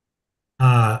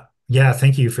 Yeah,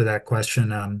 thank you for that question.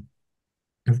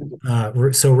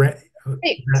 So,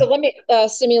 Hey, so let me,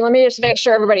 Simeon, let me just make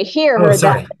sure everybody here oh, heard that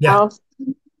sorry. Yeah. now.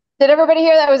 Did everybody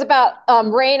hear that? It was about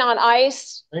rain on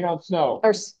ice Rain on snow.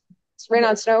 or rain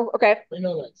on snow? Okay. Rain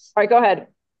on ice. All right, go ahead.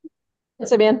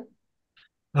 Simeon.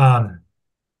 Um,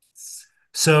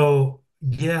 so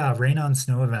yeah, rain on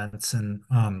snow events and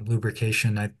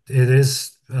lubrication. It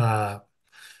is one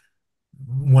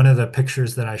of the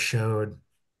pictures that I showed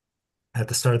at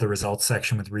the start of the results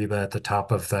section with Reba at the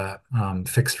top of the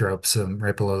fixed ropes,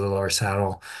 right below the lower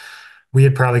saddle. We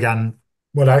had probably gotten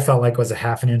what I felt like was a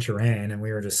half an inch of rain, and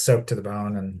we were just soaked to the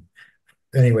bone. And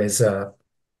anyways,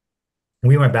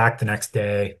 we went back the next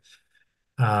day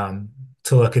um,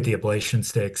 to look at the ablation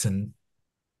stakes, and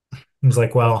it was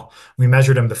like, well, we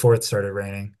measured them before it started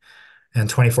raining, and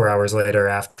 24 hours later,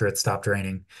 after it stopped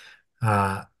raining,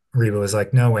 uh, Reba was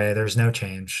like, no way, there's no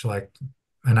change. Like,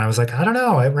 and I was like, I don't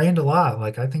know, it rained a lot.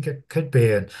 Like, I think it could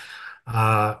be. And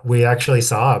we actually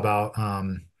saw about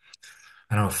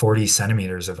I don't know, 40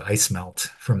 centimeters of ice melt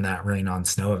from that rain on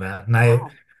snow event. And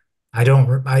I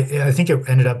don't, I think it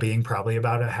ended up being probably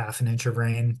about a half an inch of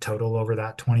rain total over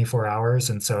that 24 hours.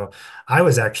 And so I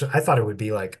thought it would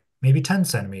be like maybe 10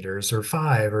 centimeters or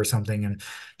 5 or something. And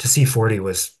to see 40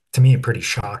 was to me pretty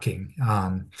shocking.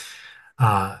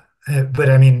 Uh, but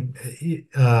I mean,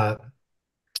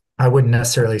 I wouldn't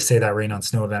necessarily say that rain on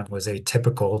snow event was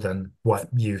atypical than what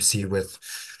you see with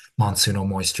monsoonal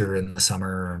moisture in the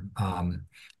summer,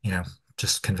 you know,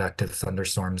 just convective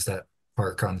thunderstorms that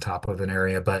park on top of an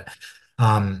area. But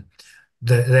um,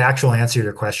 the actual answer to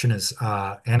your question is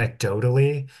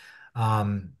anecdotally,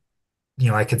 um,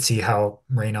 I could see how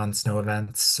rain on snow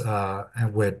events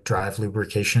would drive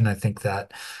lubrication. I think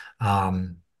that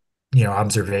even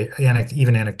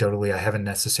anecdotally, I haven't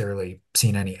necessarily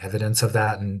seen any evidence of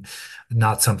that, and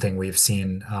not something we've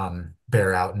seen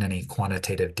bear out in any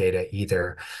quantitative data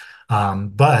either.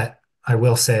 But I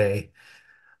will say,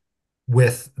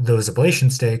 with those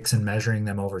ablation stakes and measuring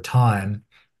them over time,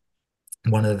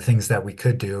 one of the things that we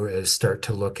could do is start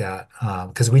to look at,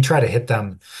 because we try to hit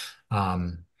them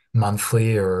um,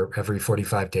 monthly or every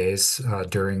 45 days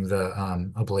during the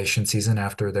ablation season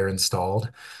after they're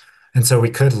installed. And so we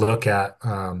could look at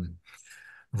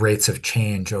rates of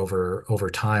change over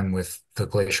time with the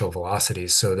glacial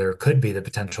velocities. So there could be the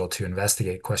potential to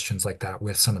investigate questions like that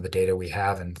with some of the data we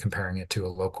have and comparing it to a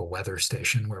local weather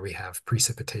station where we have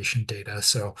precipitation data.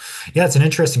 So yeah, it's an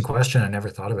interesting question. I never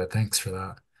thought of it. Thanks for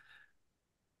that.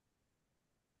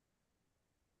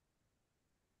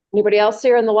 Anybody else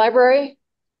here in the library?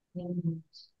 How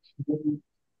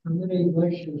many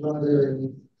glaciers are there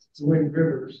in the Wind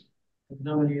Rivers and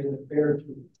how many in the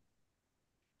Beartooth?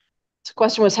 The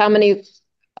question was how many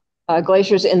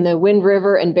glaciers in the Wind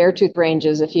River and Beartooth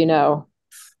ranges, if you know.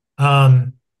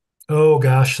 Oh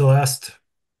gosh, the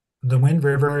Wind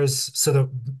Rivers. So the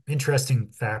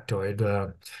interesting factoid,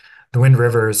 the Wind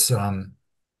Rivers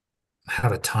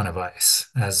have a ton of ice,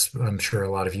 as I'm sure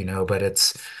a lot of you know, but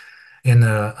it's in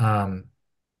the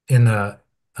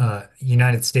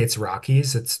United States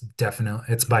Rockies.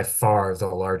 It's by far the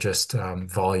largest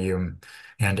volume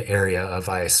and area of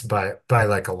ice by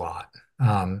like a lot.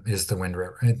 Is the Wind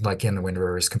River, like in the Wind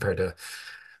Rivers compared to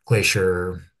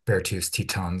Glacier, Beartooth,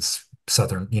 Tetons,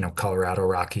 southern, Colorado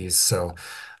Rockies. So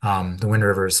the Wind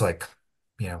River is like,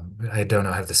 I don't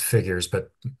know how this figures, but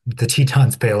the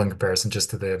Tetons pale in comparison just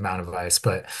to the amount of ice.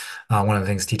 But one of the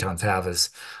things Tetons have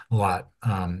is a lot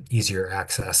easier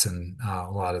access and a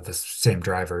lot of the same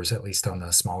drivers, at least on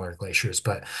the smaller glaciers.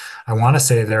 But I want to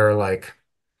say there are like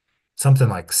something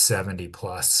like 70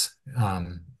 plus,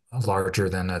 larger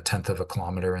than a tenth of a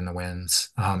kilometer in the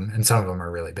winds. And some of them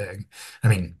are really big. I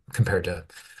mean, compared to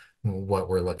what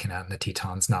we're looking at in the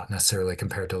Tetons, not necessarily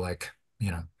compared to like,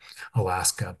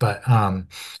 Alaska. But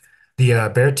the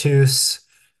Beartooths,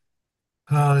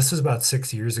 this was about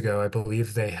 6 years ago. I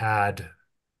believe they had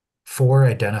 4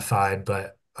 identified,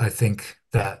 but I think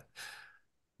that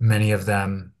many of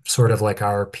them, sort of like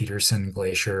our Peterson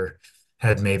Glacier,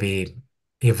 had maybe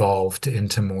evolved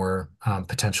into more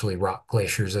potentially rock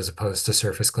glaciers as opposed to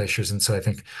surface glaciers. And so I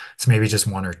think it's maybe just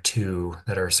 1 or 2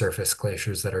 that are surface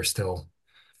glaciers that are still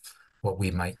what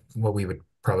we would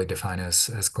probably define as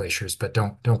glaciers. But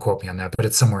don't quote me on that. But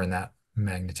it's somewhere in that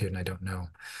magnitude, and I don't know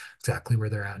exactly where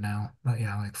they're at now. But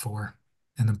yeah, like 4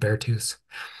 in the Beartooths.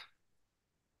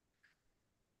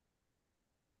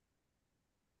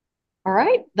 All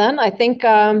right, then I think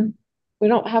we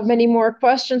don't have many more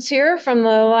questions here from the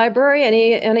library.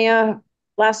 Any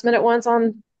last minute ones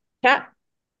on chat?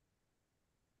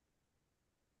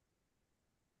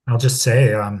 I'll just say,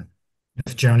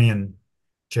 if Joni and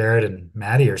Jared and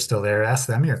Maddie are still there, ask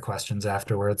them your questions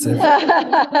afterwards.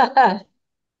 They're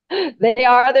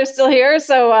still here,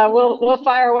 so we'll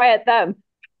fire away at them.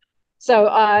 So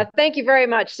thank you very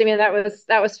much, Simeon. That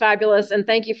was fabulous, and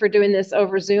thank you for doing this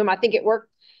over Zoom. I think it worked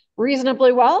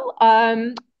reasonably well.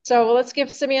 So let's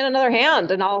give Simeon another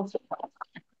hand, and I'll.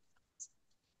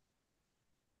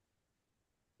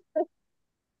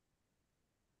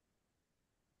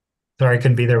 Sorry I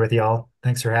couldn't be there with y'all.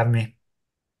 Thanks for having me.